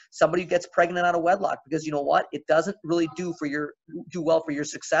about somebody who gets pregnant out of wedlock, because you know what? It doesn't really do well for your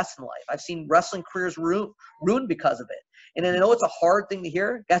success in life. I've seen wrestling careers ruined because of it. And I know it's a hard thing to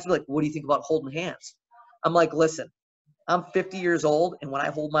hear. Guys will be like, what do you think about holding hands? I'm like, listen, I'm 50 years old, and when I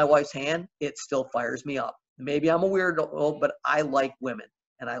hold my wife's hand, it still fires me up. Maybe I'm a weirdo, but I like women,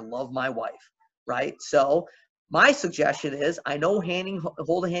 and I love my wife, right? So my suggestion is, I know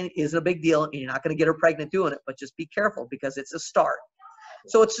holding hand isn't a big deal, and you're not going to get her pregnant doing it, but just be careful because it's a start.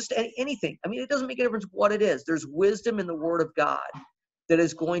 So it's just anything. I mean, it doesn't make a difference what it is. There's wisdom in the Word of God that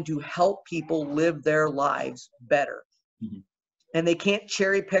is going to help people live their lives better. Mm-hmm. And they can't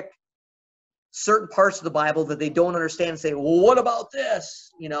cherry pick certain parts of the Bible that they don't understand and say, well, what about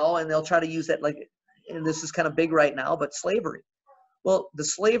this? And they'll try to use that, and this is kind of big right now, but slavery. Well, the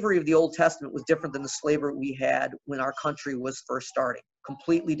slavery of the Old Testament was different than the slavery we had when our country was first starting.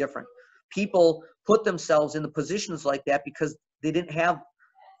 Completely different. People put themselves in the positions like that because they didn't have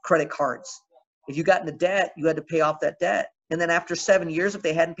credit cards. If you got into debt, you had to pay off that debt. And then after 7 years, if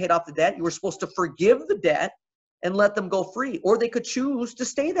they hadn't paid off the debt, you were supposed to forgive the debt and let them go free. Or they could choose to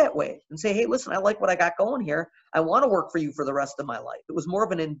stay that way and say, hey, listen, I like what I got going here. I want to work for you for the rest of my life. It was more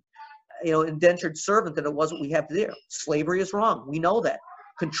of an indentured servant than it was what we have today. Slavery is wrong. We know that.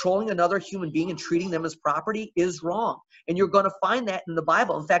 Controlling another human being and treating them as property is wrong. And you're going to find that in the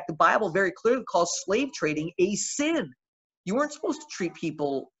Bible. In fact, the Bible very clearly calls slave trading a sin. You weren't supposed to treat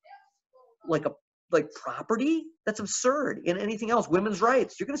people like property. That's absurd. In anything else, women's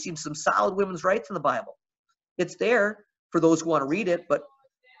rights. You're going to see some solid women's rights in the Bible. It's there for those who want to read it, but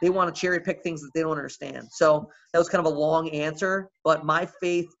they want to cherry pick things that they don't understand. So that was kind of a long answer, but my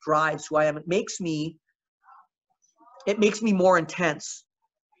faith drives who I am. It makes me more intense.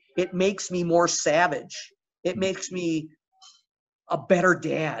 It makes me more savage. It makes me a better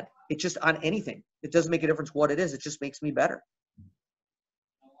dad. It just on anything. It doesn't make a difference what it is. It just makes me better.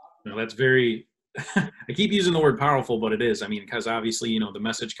 No, that's very, I keep using the word powerful, but it is. I mean, because obviously, the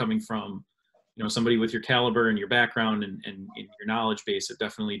message coming from, somebody with your caliber and your background and your knowledge base, it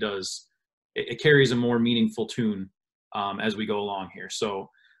definitely does. It carries a more meaningful tune as we go along here. So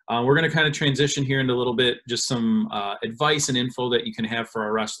we're going to kind of transition here into a little bit, just some advice and info that you can have for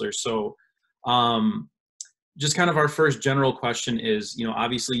our wrestlers. So just kind of our first general question is, you know,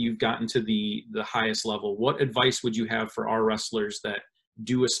 obviously you've gotten to the highest level. What advice would you have for our wrestlers that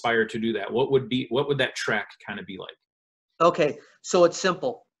do aspire to do that? What would that track kind of be like? Okay, so it's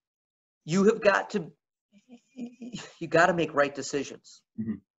simple. You got to make right decisions.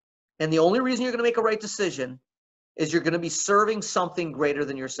 Mm-hmm. And the only reason you're going to make a right decision is you're going to be serving something greater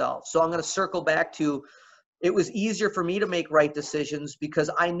than yourself. So I'm going to circle back to, it was easier for me to make right decisions because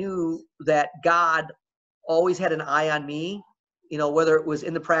I knew that God always had an eye on me, you know, whether it was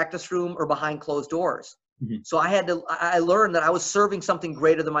in the practice room or behind closed doors. Mm-hmm. So I learned that I was serving something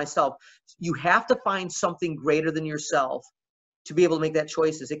greater than myself. You have to find something greater than yourself to be able to make that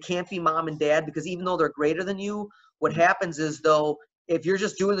choices. It can't be mom and dad, because even though they're greater than you, what happens is, though, if you're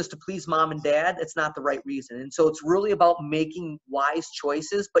just doing this to please mom and dad, it's not the right reason. And so it's really about making wise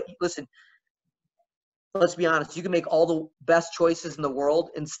choices. But listen, let's be honest, you can make all the best choices in the world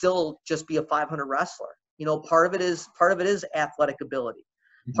and still just be a 500 wrestler. You know, part of it is athletic ability.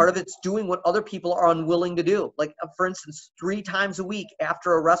 Mm-hmm. Part of it's doing what other people are unwilling to do. Like, for instance, 3 times a week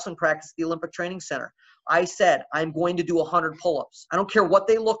after a wrestling practice at the Olympic Training Center, I said, I'm going to do 100 pull-ups. I don't care what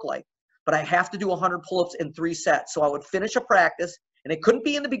they look like, but I have to do 100 pull-ups in 3 sets. So I would finish a practice, and it couldn't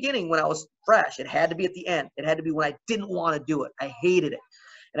be in the beginning when I was fresh. It had to be at the end. It had to be when I didn't want to do it. I hated it.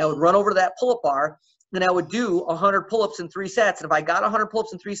 And I would run over to that pull-up bar, and I would do 100 pull-ups in 3 sets. And if I got 100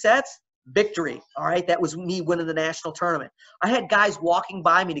 pull-ups in 3 sets, victory. All right. That was me winning the national tournament. I had guys walking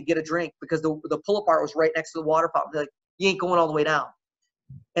by me to get a drink because the pull-up bar was right next to the water fountain. They're like, you ain't going all the way down.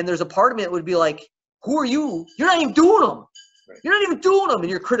 And there's a part of me that would be like, who are you? You're not even doing them. Right. You're not even doing them. And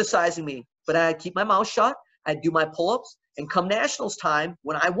you're criticizing me. But I'd keep my mouth shut. I'd do my pull-ups. And come nationals time,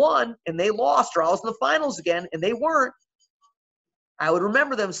 when I won and they lost, or I was in the finals again and they weren't, I would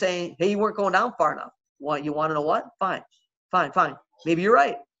remember them saying, hey, you weren't going down far enough. You want to know what? Fine. Maybe you're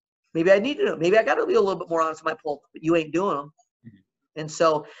right. Maybe I need to know. Maybe I got to be a little bit more honest with my pull, but you ain't doing them. Mm-hmm. And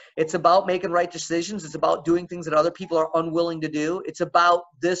so it's about making right decisions. It's about doing things that other people are unwilling to do. It's about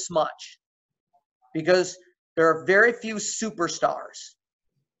this much, because there are very few superstars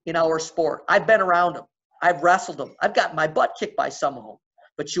in our sport. I've been around them. I've wrestled them. I've gotten my butt kicked by some of them.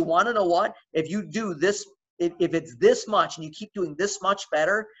 But you want to know what? If you do this, if it's this much and you keep doing this much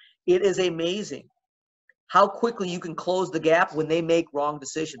better, it is amazing how quickly you can close the gap when they make wrong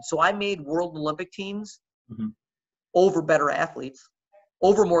decisions. So I made World Olympic teams mm-hmm. over better athletes,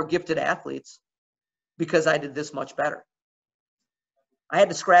 over more gifted athletes, because I did this much better. I had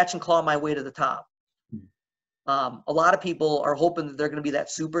to scratch and claw my way to the top. Mm-hmm. A lot of people are hoping that they're going to be that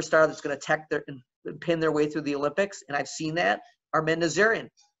superstar that's going to pin their way through the Olympics, and I've seen that. Armin Nazarian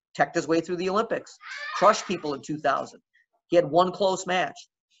teched his way through the Olympics, crushed people in 2000. He had one close match,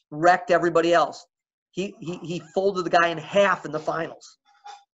 wrecked everybody else. He folded the guy in half in the finals.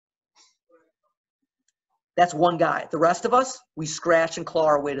 That's one guy. The rest of us, we scratch and claw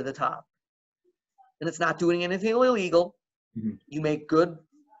our way to the top. And it's not doing anything illegal. Mm-hmm. You make good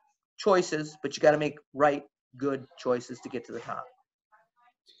choices, but you got to make good choices to get to the top.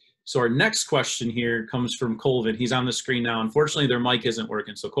 So our next question here comes from Colvin. He's on the screen now. Unfortunately, their mic isn't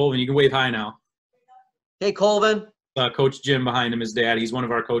working. So Colvin, you can wave hi now. Hey, Colvin. Coach Jim behind him, his dad. He's one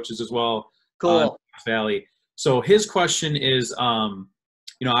of our coaches as well. Cool. Valley. So his question is,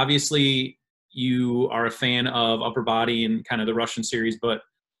 you know, obviously you are a fan of upper body and kind of the Russian series, but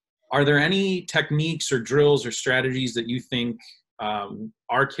are there any techniques or drills or strategies that you think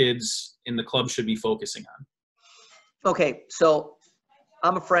our kids in the club should be focusing on? Okay, so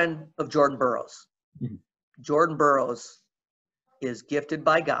I'm a friend of Jordan Burroughs. Mm-hmm. Jordan Burroughs is gifted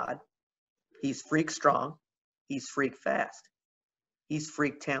by God. He's freak strong. He's freak fast. He's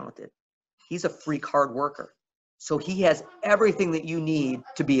freak talented. He's a freak hard worker. So he has everything that you need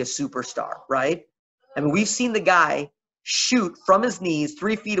to be a superstar, right? I mean, we've seen the guy shoot from his knees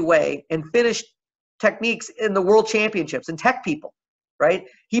 3 feet away and finish techniques in the world championships and tech people, right?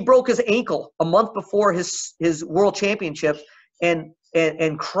 He broke his ankle a month before his world championships and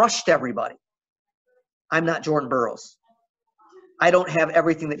crushed everybody. I'm not Jordan Burroughs. I don't have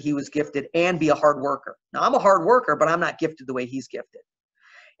everything that he was gifted and be a hard worker. Now, I'm a hard worker, but I'm not gifted the way he's gifted.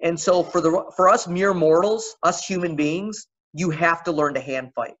 And so for us mere mortals, us human beings, you have to learn to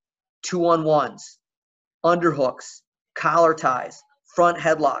hand fight. 2-on-1s, underhooks, collar ties, front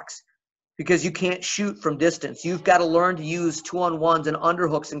headlocks, because you can't shoot from distance. You've got to learn to use 2-on-1s and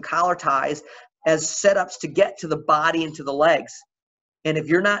underhooks and collar ties as setups to get to the body and to the legs. And if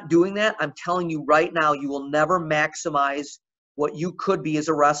you're not doing that, I'm telling you right now, you will never maximize what you could be as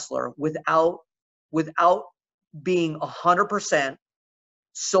a wrestler without being 100%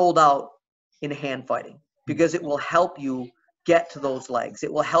 sold out in hand fighting, because it will help you get to those legs.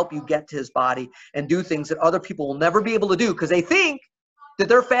 It will help you get to his body and do things that other people will never be able to do because they think that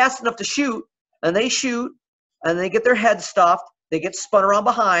they're fast enough to shoot, and they shoot and they get their head stuffed. They get spun around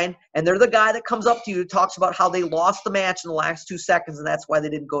behind, and they're the guy that comes up to you and talks about how they lost the match in the last 2 seconds, and that's why they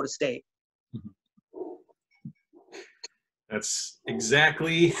didn't go to state. That's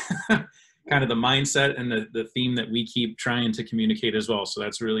exactly kind of the mindset and the theme that we keep trying to communicate as well. So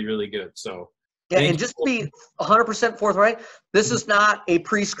that's really, really good. So yeah, and just to be 100% forthright, this is not a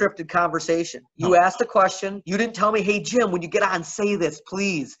pre-scripted conversation. You asked a question. You didn't tell me, hey, Jim, when you get on, say this,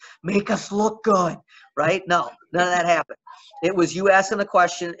 please. Make us look good, right? No, none of that happened. It was you asking a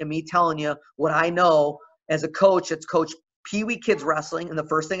question and me telling you what I know as a coach. It's coach Pee Wee kids wrestling, and the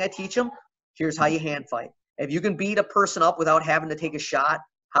first thing I teach them, here's how you hand fight. If you can beat a person up without having to take a shot,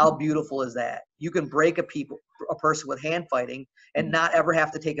 how beautiful is that? You can break a person with hand fighting and not ever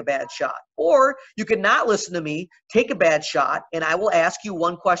have to take a bad shot. Or you can not listen to me, take a bad shot, and I will ask you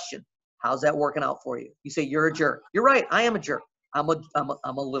one question. How's that working out for you? You say, you're a jerk. You're right. I am a jerk. I'm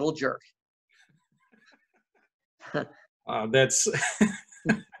a little jerk. That's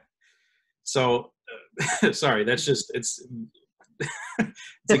so sorry. That's just it's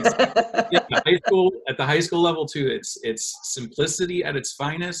exactly, at the high school level too. It's simplicity at its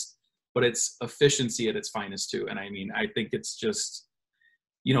finest, but it's efficiency at its finest too. And I mean, I think it's just,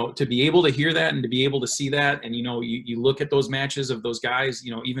 you know, to be able to hear that and to be able to see that, and you know, you look at those matches of those guys,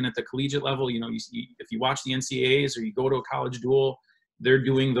 you know, even at the collegiate level, you know, if you watch the NCAAs or you go to a college duel, they're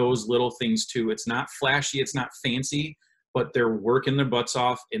doing those little things too. It's not flashy, it's not fancy, but they're working their butts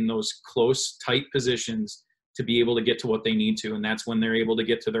off in those close, tight positions to be able to get to what they need to. And that's when they're able to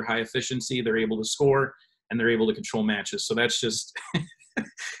get to their high efficiency, they're able to score, and they're able to control matches. So that's just,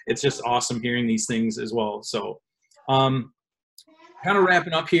 it's just awesome hearing these things as well. So kind of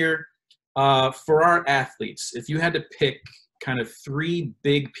wrapping up here, for our athletes, if you had to pick kind of 3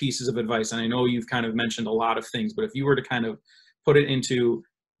 big pieces of advice, and I know you've kind of mentioned a lot of things, but if you were to kind of put it into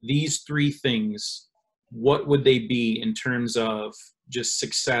these 3 things, what would they be in terms of just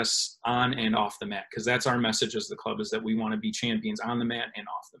success on and off the mat? Because that's our message as the club, is that we want to be champions on the mat and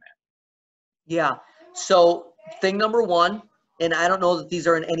off the mat. Yeah. So thing number 1, and I don't know that these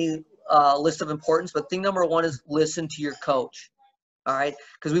are in any list of importance, but thing number 1 is listen to your coach. All right.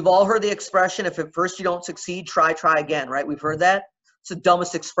 Because we've all heard the expression, if at first you don't succeed, try again, right? We've heard that. It's the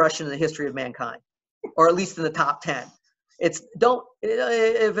dumbest expression in the history of mankind, or at least in the top 10. It's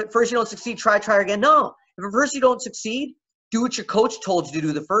if at first you don't succeed, try again. No. If at first you don't succeed, do what your coach told you to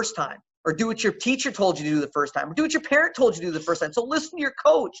do the first time, or do what your teacher told you to do the first time, or do what your parent told you to do the first time. So listen to your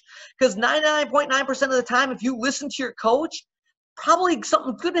coach, because 99.9% of the time, if you listen to your coach, probably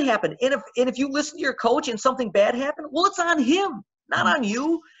something good to happen. And if you listen to your coach and something bad happened, well, it's on him, not on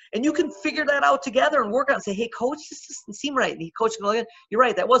you. And you can figure that out together and work on it and say, hey, coach, this doesn't seem right. And coach can go, you're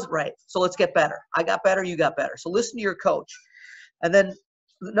right, that wasn't right. So let's get better. I got better, you got better. So listen to your coach. And then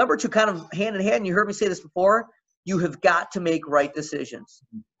number 2, kind of hand in hand, you heard me say this before, you have got to make right decisions.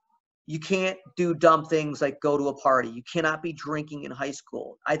 You can't do dumb things like go to a party. You cannot be drinking in high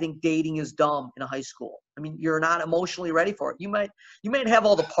school. I think dating is dumb in a high school. I mean, you're not emotionally ready for it. You might have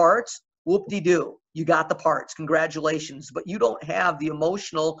all the parts. Whoop-de-doo. You got the parts. Congratulations. But you don't have the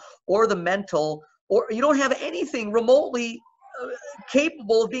emotional or the mental, or you don't have anything remotely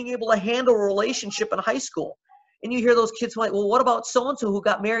capable of being able to handle a relationship in high school. And you hear those kids like, well, what about so-and-so who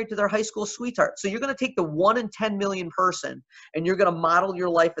got married to their high school sweetheart? So you're going to take the 1 in 10 million person and you're going to model your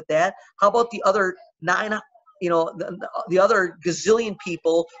life at that. How about the other 9, the other gazillion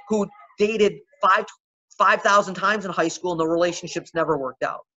people who dated 5,000 times in high school and the relationships never worked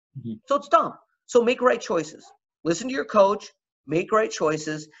out? Mm-hmm. So it's dumb. So make right choices. Listen to your coach, make right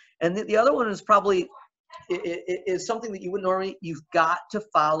choices. And the other one is probably is something that you would normally, you've got to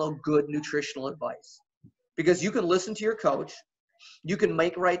follow good nutritional advice. Because you can listen to your coach, you can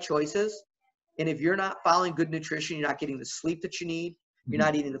make right choices, and if you're not following good nutrition, you're not getting the sleep that you need, you're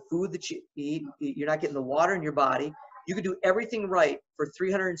not eating the food that you eat, you're not getting the water in your body. You can do everything right for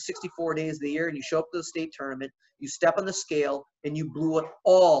 364 days of the year, and you show up to the state tournament, you step on the scale, and you blew it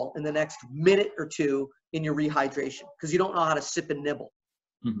all in the next minute or 2 in your rehydration because you don't know how to sip and nibble.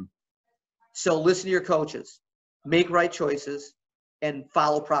 Mm-hmm. So listen to your coaches, make right choices, and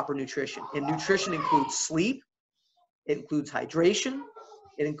follow proper nutrition. And nutrition includes sleep, it includes hydration,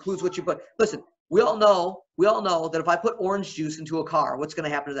 it includes what you put. Listen, we all know that if I put orange juice into a car, what's going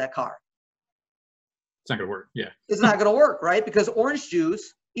to happen to that car? It's not going to work. Yeah. It's not going to work, right? Because orange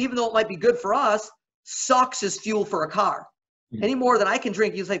juice, even though it might be good for us, sucks as fuel for a car. Mm-hmm. Any more than I can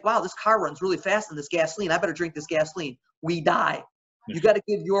drink, he's like, wow, this car runs really fast in this gasoline. I better drink this gasoline. We die. Yeah. You got to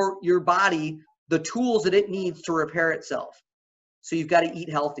give your body the tools that it needs to repair itself. So you've got to eat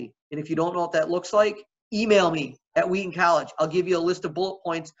healthy. And if you don't know what that looks like, email me at Wheaton College. I'll give you a list of bullet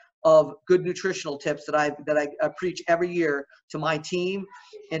points of good nutritional tips that I preach every year to my team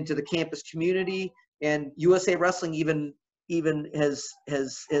and to the campus community. And USA Wrestling even has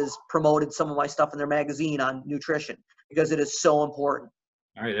promoted some of my stuff in their magazine on nutrition because it is so important.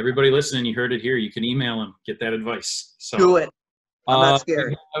 All right, everybody listening, you heard it here. You can email them, get that advice. So, do it. I'm not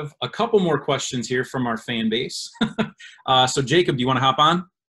scared. We have a couple more questions here from our fan base. So, Jacob, do you want to hop on?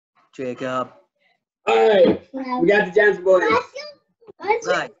 Jacob. All right, we got the Johnson boys. What's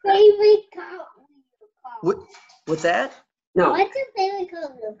your Right. favorite car? What's that? No. What's your favorite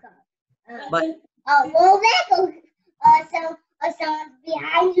color car? My- Well, that goes. Someone's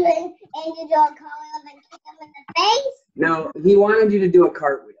behind you and you don't call them and kick them in the face. No, he wanted you to do a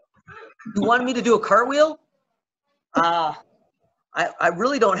cartwheel. You wanted me to do a cartwheel? I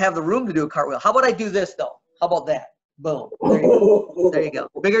really don't have the room to do a cartwheel. How about I do this, though? How about that? Boom. There you go. There you go.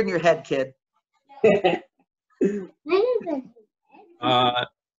 Bigger than your head, kid.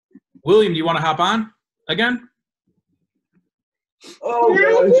 William, do you want to hop on again? Oh, Can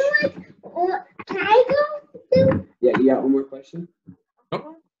I do it? Or can I go? Yeah, you got one more question?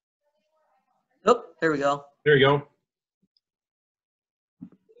 Oh, Oh, there we go. there you go.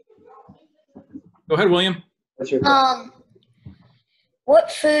 Go ahead, William. What's your question?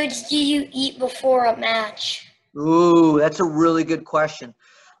 What foods do you eat before a match? Ooh, that's a really good question.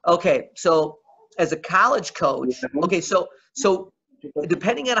 Okay, so as a college coach, okay, so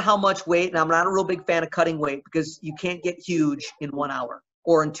depending on how much weight, and I'm not a real big fan of cutting weight because you can't get huge in 1 hour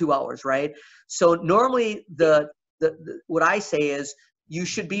or in 2 hours, right? So normally the what I say is you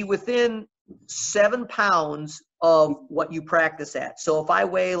should be within 7 pounds of what you practice at. So if I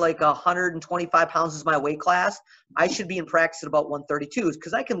weigh like 125 pounds is my weight class, I should be in practice at about 132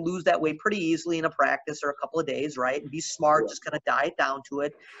 because I can lose that weight pretty easily in a practice or a couple of days, right? And be smart, just kind of diet down to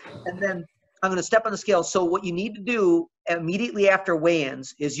it. And then I'm going to step on the scale. So what you need to do immediately after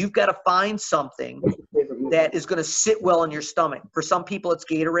weigh-ins is you've got to find something that is going to sit well in your stomach. For some people, it's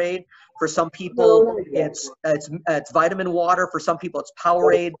Gatorade. For some people, it's vitamin water. For some people, it's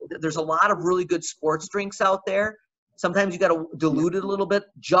Powerade. There's a lot of really good sports drinks out there. Sometimes you got to dilute it a little bit.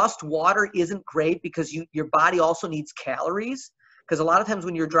 Just water isn't great because your body also needs calories. Because a lot of times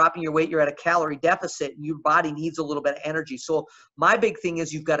when you're dropping your weight, you're at a calorie deficit and your body needs a little bit of energy. So my big thing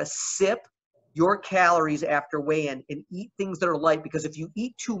is you've got to sip your calories after weigh-in and eat things that are light, because if you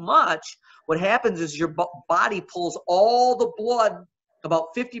eat too much, what happens is your body pulls all the blood,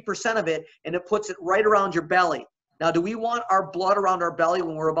 about 50% of it, and it puts it right around your belly. Now, do we want our blood around our belly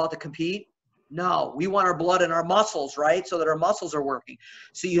when we're about to compete? No, we want our blood in our muscles, right? So that our muscles are working.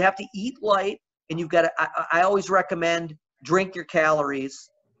 So you have to eat light, and you've got to, I always recommend drink your calories.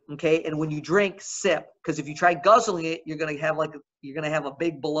 Okay, and when you drink, sip, because if you try guzzling it, you're gonna have a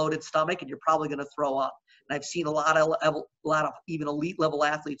big bloated stomach, and you're probably gonna throw up. And I've seen a lot of even elite level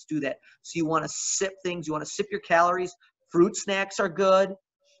athletes do that. So you want to sip things. You want to sip your calories. Fruit snacks are good.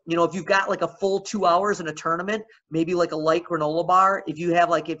 You know, if you've got like a full 2 hours in a tournament, maybe like a light granola bar. If you have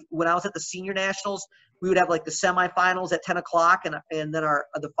when I was at the senior nationals, we would have like the semifinals at 10 o'clock and then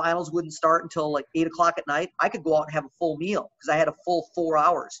the finals wouldn't start until like 8 o'clock at night. I could go out and have a full meal because I had a full 4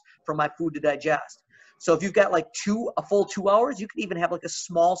 hours for my food to digest. So if you've got like a full 2 hours, you could even have like a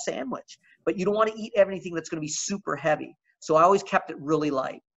small sandwich, but you don't want to eat everything that's going to be super heavy. So I always kept it really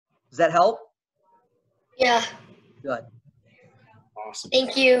light. Does that help? Yeah. Good. Awesome.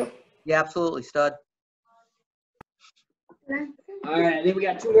 Thank you. Yeah, absolutely, stud. All right, I think we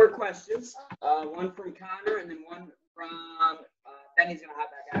got 2 more questions. One from Connor and then one from Benny's gonna hop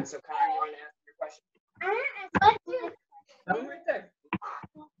back on. So Connor, you want to ask your question? Tell him right there.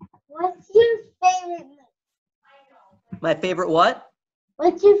 What's your favorite move? My favorite what?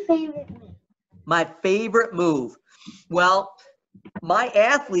 What's your favorite move? My favorite move. Well, my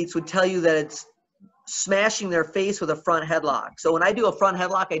athletes would tell you that it's smashing their face with a front headlock. So when I do a front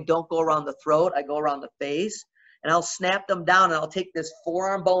headlock, I don't go around the throat, I go around the face, and I'll snap them down, and I'll take this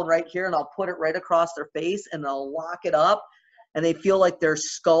forearm bone right here and I'll put it right across their face and I'll lock it up, and they feel like their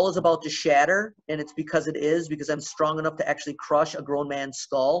skull is about to shatter, and it's because it is, because I'm strong enough to actually crush a grown man's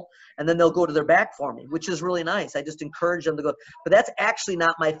skull. And then they'll go to their back for me, which is really nice. I just encourage them to go. But that's actually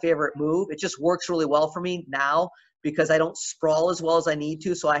not my favorite move. It just works really well for me now because I don't sprawl as well as I need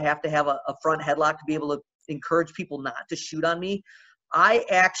to, so I have to have a front headlock to be able to encourage people not to shoot on me. I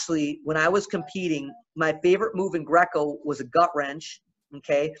actually, when I was competing, my favorite move in Greco was a gut wrench,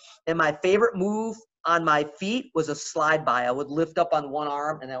 okay? And my favorite move on my feet was a slide by. I would lift up on one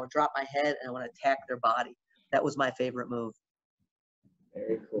arm, and I would drop my head, and I would attack their body. That was my favorite move.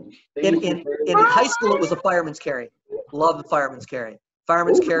 Very cool. In high school, it was a fireman's carry. Love the fireman's carry.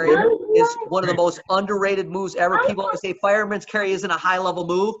 Fireman's carry is one of the most underrated moves ever. People always say fireman's carry isn't a high-level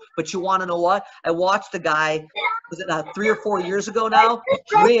move, but you want to know what? I watched a guy, was it 3 or 4 years ago now,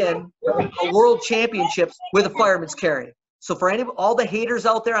 win a world championships with a fireman's carry. So for all the haters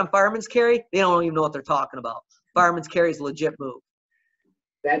out there on fireman's carry, they don't even know what they're talking about. Fireman's carry is a legit move.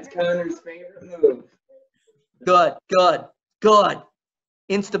 That's Connor's favorite move. Good, good, good.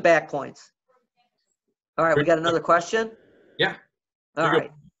 Insta back points. All right, we got another question? Yeah. All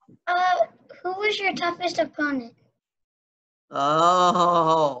right. Who was your toughest opponent?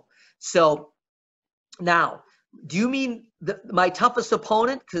 Oh, so now, do you mean my toughest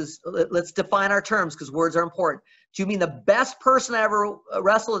opponent? Because let's define our terms because words are important. Do you mean the best person I ever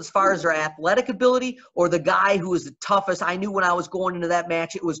wrestled as far as their athletic ability, or the guy who was the toughest? I knew when I was going into that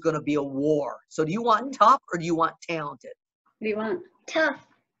match it was going to be a war. So do you want tough or do you want talented? What do you want? Tough.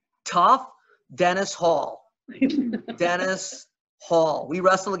 Tough? Dennis Hall. Dennis Hall. We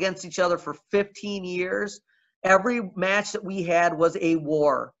wrestled against each other for 15 years. Every match that we had was a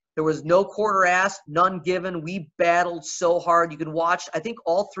war. There was no quarter asked, none given. We battled so hard. You can watch, I think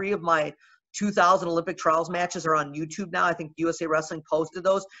all 3 of my 2000 Olympic trials matches are on YouTube now. I think USA Wrestling posted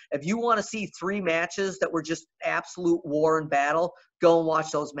those. If you want to see 3 matches that were just absolute war and battle, go and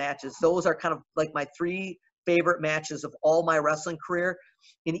watch those matches. Those are kind of like my 3 favorite matches of all my wrestling career,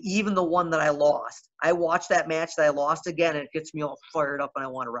 and even the one that I lost. I watched that match that I lost again, and it gets me all fired up, and I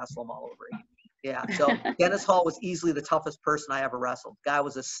want to wrestle him all over again. Yeah, so Dennis Hall was easily the toughest person I ever wrestled. Guy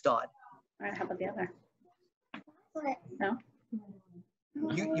was a stud. All right, how about the other? What? No?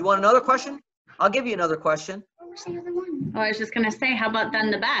 You want another question? I'll give you another question. What was the other one? Oh, I was just going to say, how about then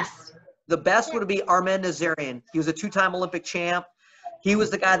the best? The best would be Armen Nazarian. He was a 2-time Olympic champ. He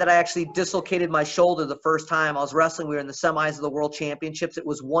was the guy that I actually dislocated my shoulder the first time I was wrestling. We were in the semis of the World Championships. It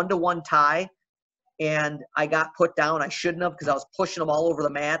was 1-to-1 tie, and I got put down. I shouldn't have because I was pushing him all over the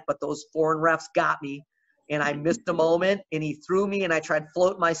mat, but those foreign refs got me, and I missed a moment, and he threw me, and I tried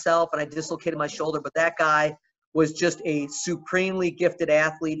floating myself, and I dislocated my shoulder. But that guy was just a supremely gifted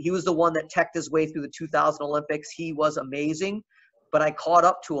athlete. He was the one that teched his way through the 2000 Olympics. He was amazing, but I caught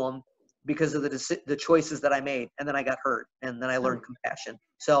up to him because of the choices that I made, and then I got hurt, and then I learned compassion.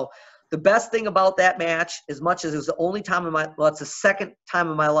 So the best thing about that match, as much as it was the only time in my, well, it's the second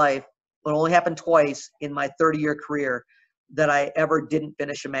time in my life, it only happened twice in my 30-year career that I ever didn't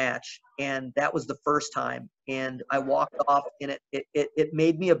finish a match, and that was the first time. And I walked off, and it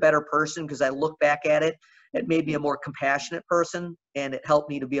made me a better person because I look back at it. It made me a more compassionate person, and it helped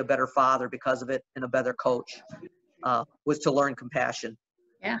me to be a better father because of it and a better coach, was to learn compassion.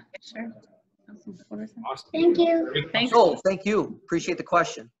 Yeah, sure. Awesome. Thank you. Thanks. Oh, thank you. Appreciate the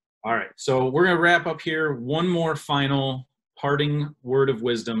question. All right, so we're going to wrap up here. One more final parting word of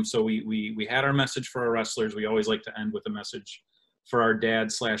wisdom. So we had our message for our wrestlers. We always like to end with a message for our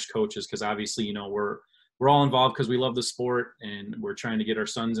dads/coaches, because obviously, you know, we're all involved because we love the sport, and we're trying to get our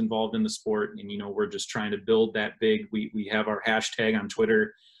sons involved in the sport, and, you know, we're just trying to build that big. We have our hashtag on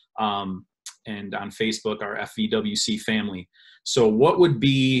Twitter and on Facebook, our FVWC Family. So what would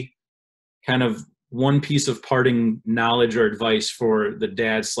be kind of one piece of parting knowledge or advice for the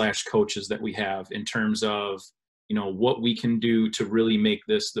dads/coaches that we have in terms of, you know, what we can do to really make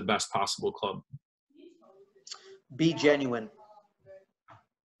this the best possible club? Be genuine.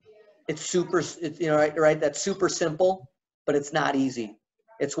 It's super, you know, right? That's super simple, but it's not easy.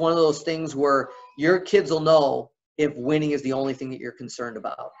 It's one of those things where your kids will know if winning is the only thing that you're concerned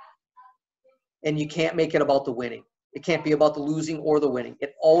about. And you can't make it about the winning. It can't be about the losing or the winning.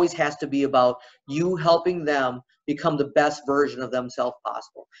 It always has to be about you helping them become the best version of themselves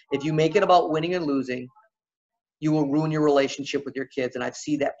possible. If you make it about winning and losing, you will ruin your relationship with your kids. And I've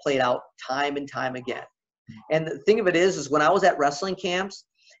seen that played out time and time again. And the thing of it is when I was at wrestling camps,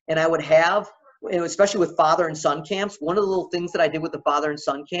 and I would have, especially with father and son camps, one of the little things that I did with the father and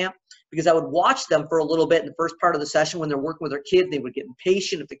son camp, because I would watch them for a little bit in the first part of the session when they're working with their kid, they would get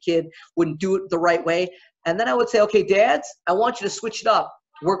impatient if the kid wouldn't do it the right way. And then I would say, okay, dads, I want you to switch it up,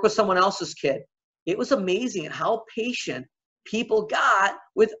 work with someone else's kid. It was amazing at how patient people got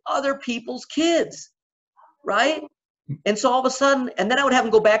with other people's kids, right? And so all of a sudden, and then I would have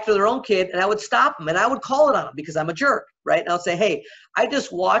them go back to their own kid, and I would stop them, and I would call it on them because I'm a jerk, right? And I'll say, hey, I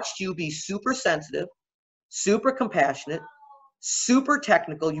just watched you be super sensitive, super compassionate, super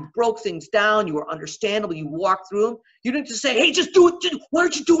technical. You broke things down. You were understandable. You walked through them. You didn't just say, hey, just do it. Why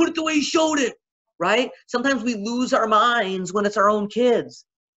aren't you doing it the way you showed it, right? Sometimes we lose our minds when it's our own kids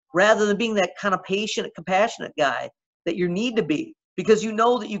rather than being that kind of patient, compassionate guy that you need to be. Because you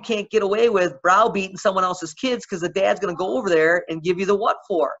know that you can't get away with browbeating someone else's kids because the dad's going to go over there and give you the what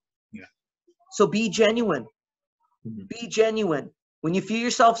for. Yeah. So be genuine. Be genuine. When you feel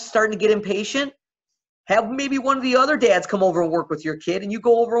yourself starting to get impatient, have maybe one of the other dads come over and work with your kid, and you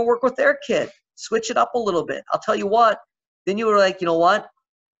go over and work with their kid. Switch it up a little bit. I'll tell you what, then you were like, you know what?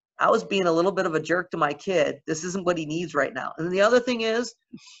 I was being a little bit of a jerk to my kid. This isn't what he needs right now. And then the other thing is,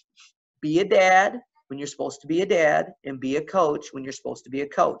 be a dad when you're supposed to be a dad, and be a coach when you're supposed to be a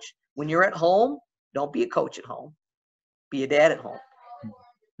coach. When you're at home, don't be a coach at home. Be a dad at home.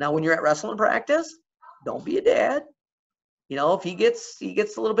 Now, when you're at wrestling practice, don't be a dad. You know, if he gets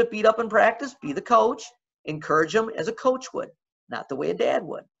a little bit beat up in practice, be the coach. Encourage him as a coach would, not the way a dad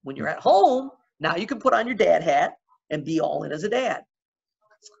would. When you're at home, now you can put on your dad hat and be all in as a dad.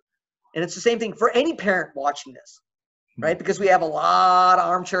 And it's the same thing for any parent watching this, right? Because we have a lot of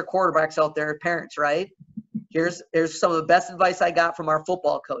armchair quarterbacks out there, parents, right? Here's some of the best advice I got from our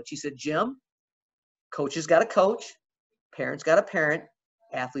football coach. He said, Jim, coaches got to coach, parents got to parent,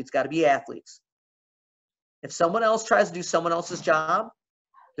 athletes got to be athletes. If someone else tries to do someone else's job,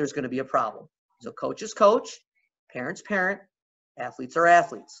 there's going to be a problem. So coaches coach, parents parent, athletes are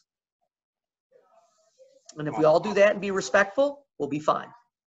athletes. And if we all do that and be respectful, we'll be fine.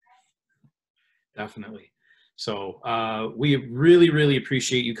 Definitely. So we really, really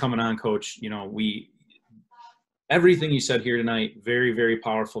appreciate you coming on, Coach. You know, everything you said here tonight, very, very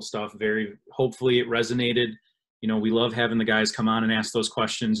powerful stuff. Hopefully it resonated. You know, we love having the guys come on and ask those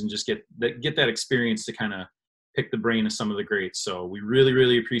questions and just get that experience to kind of pick the brain of some of the greats. So we really,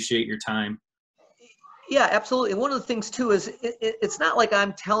 really appreciate your time. Yeah, absolutely. And one of the things too is it's not like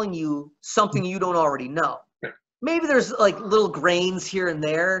I'm telling you something you don't already know. Maybe there's like little grains here and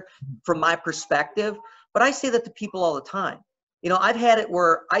there from my perspective, but I say that to people all the time. You know, I've had it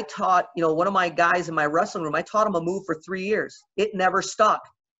where I taught, you know, one of my guys in my wrestling room, I taught him a move for 3 years. It never stuck.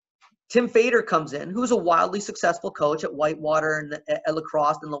 Tim Fader comes in, who's a wildly successful coach at Whitewater and at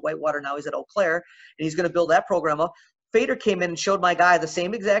lacrosse and the Whitewater. Now he's at Eau Claire, and he's going to build that program up. Fader came in and showed my guy the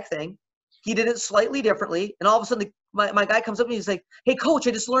same exact thing. He did it slightly differently, and all of a sudden my guy comes up and he's like, "Hey, coach,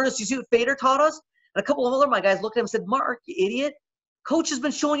 I just learned this. You see what Fader taught us?" And a couple of other my guys looked at him and said, "Mark, you idiot. Coach has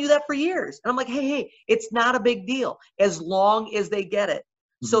been showing you that for years." And I'm like, hey, it's not a big deal as long as they get it.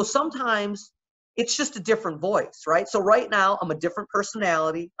 Mm-hmm. So sometimes it's just a different voice, right? So right now I'm a different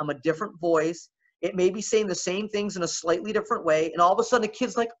personality. I'm a different voice. It may be saying the same things in a slightly different way. And all of a sudden the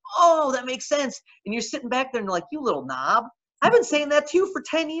kid's like, oh, that makes sense. And you're sitting back there and you're like, you little knob. I've been saying that to you for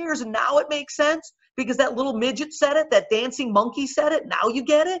 10 years and now it makes sense because that little midget said it, that dancing monkey said it. Now you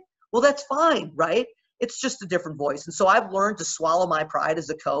get it. Well, that's fine, right? It's just a different voice. And so I've learned to swallow my pride as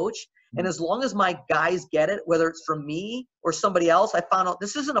a coach. And as long as my guys get it, whether it's from me or somebody else, I found out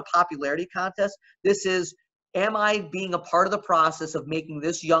this isn't a popularity contest. This is, am I being a part of the process of making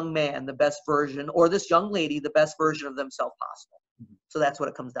this young man the best version or this young lady the best version of themselves possible? So that's what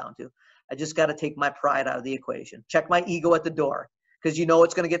it comes down to. I just got to take my pride out of the equation. Check my ego at the door because you know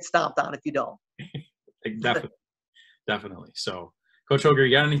it's going to get stomped on if you don't. Definitely. Definitely. So, Coach Hoger,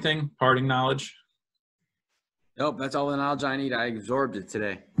 you got anything? Parting knowledge? Nope, that's all the knowledge I need. I absorbed it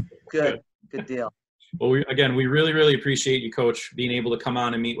today. Good deal. Well, we really, really appreciate you, Coach, being able to come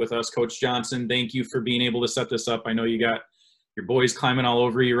on and meet with us. Coach Johnson, thank you for being able to set this up. I know you got your boys climbing all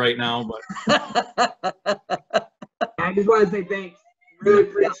over you right now, but I just want to say thanks. Really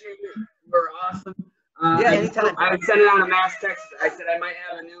appreciate it. You were awesome. Yeah, anytime. I sent it on a mass text. I said I might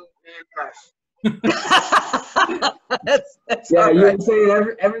have a new man crush. that's yeah, right. you were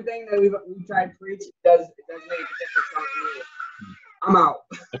saying everything that we've tried to preach does make a difference on me. I'm out.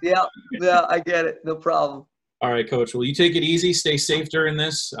 Yeah, I get it. No problem. All right, Coach. Well, you take it easy. Stay safe during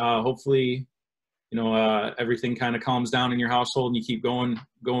this. Hopefully, everything kind of calms down in your household and you keep going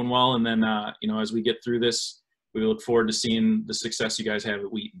well. And then, as we get through this, we look forward to seeing the success you guys have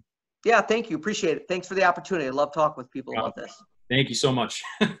at Wheaton. Yeah, thank you. Appreciate it. Thanks for the opportunity. I love talking with people about this. Thank you so much.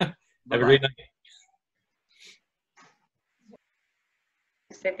 Have a great night.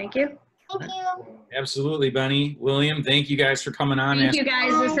 Say thank you. Thank you. Absolutely, Benny. William, thank you guys for coming on. Thank you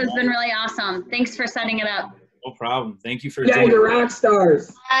guys. This has been really awesome. Thanks for setting it up. No problem. Thank you for joining. You're rock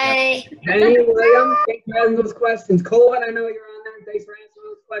stars. Bye. Benny, William, thanks for asking those questions. Colin, I know you're on there. Thanks for answering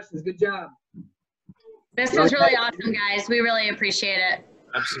those questions. Good job. This was really awesome, guys. We really appreciate it.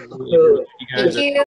 Absolutely. Thank you.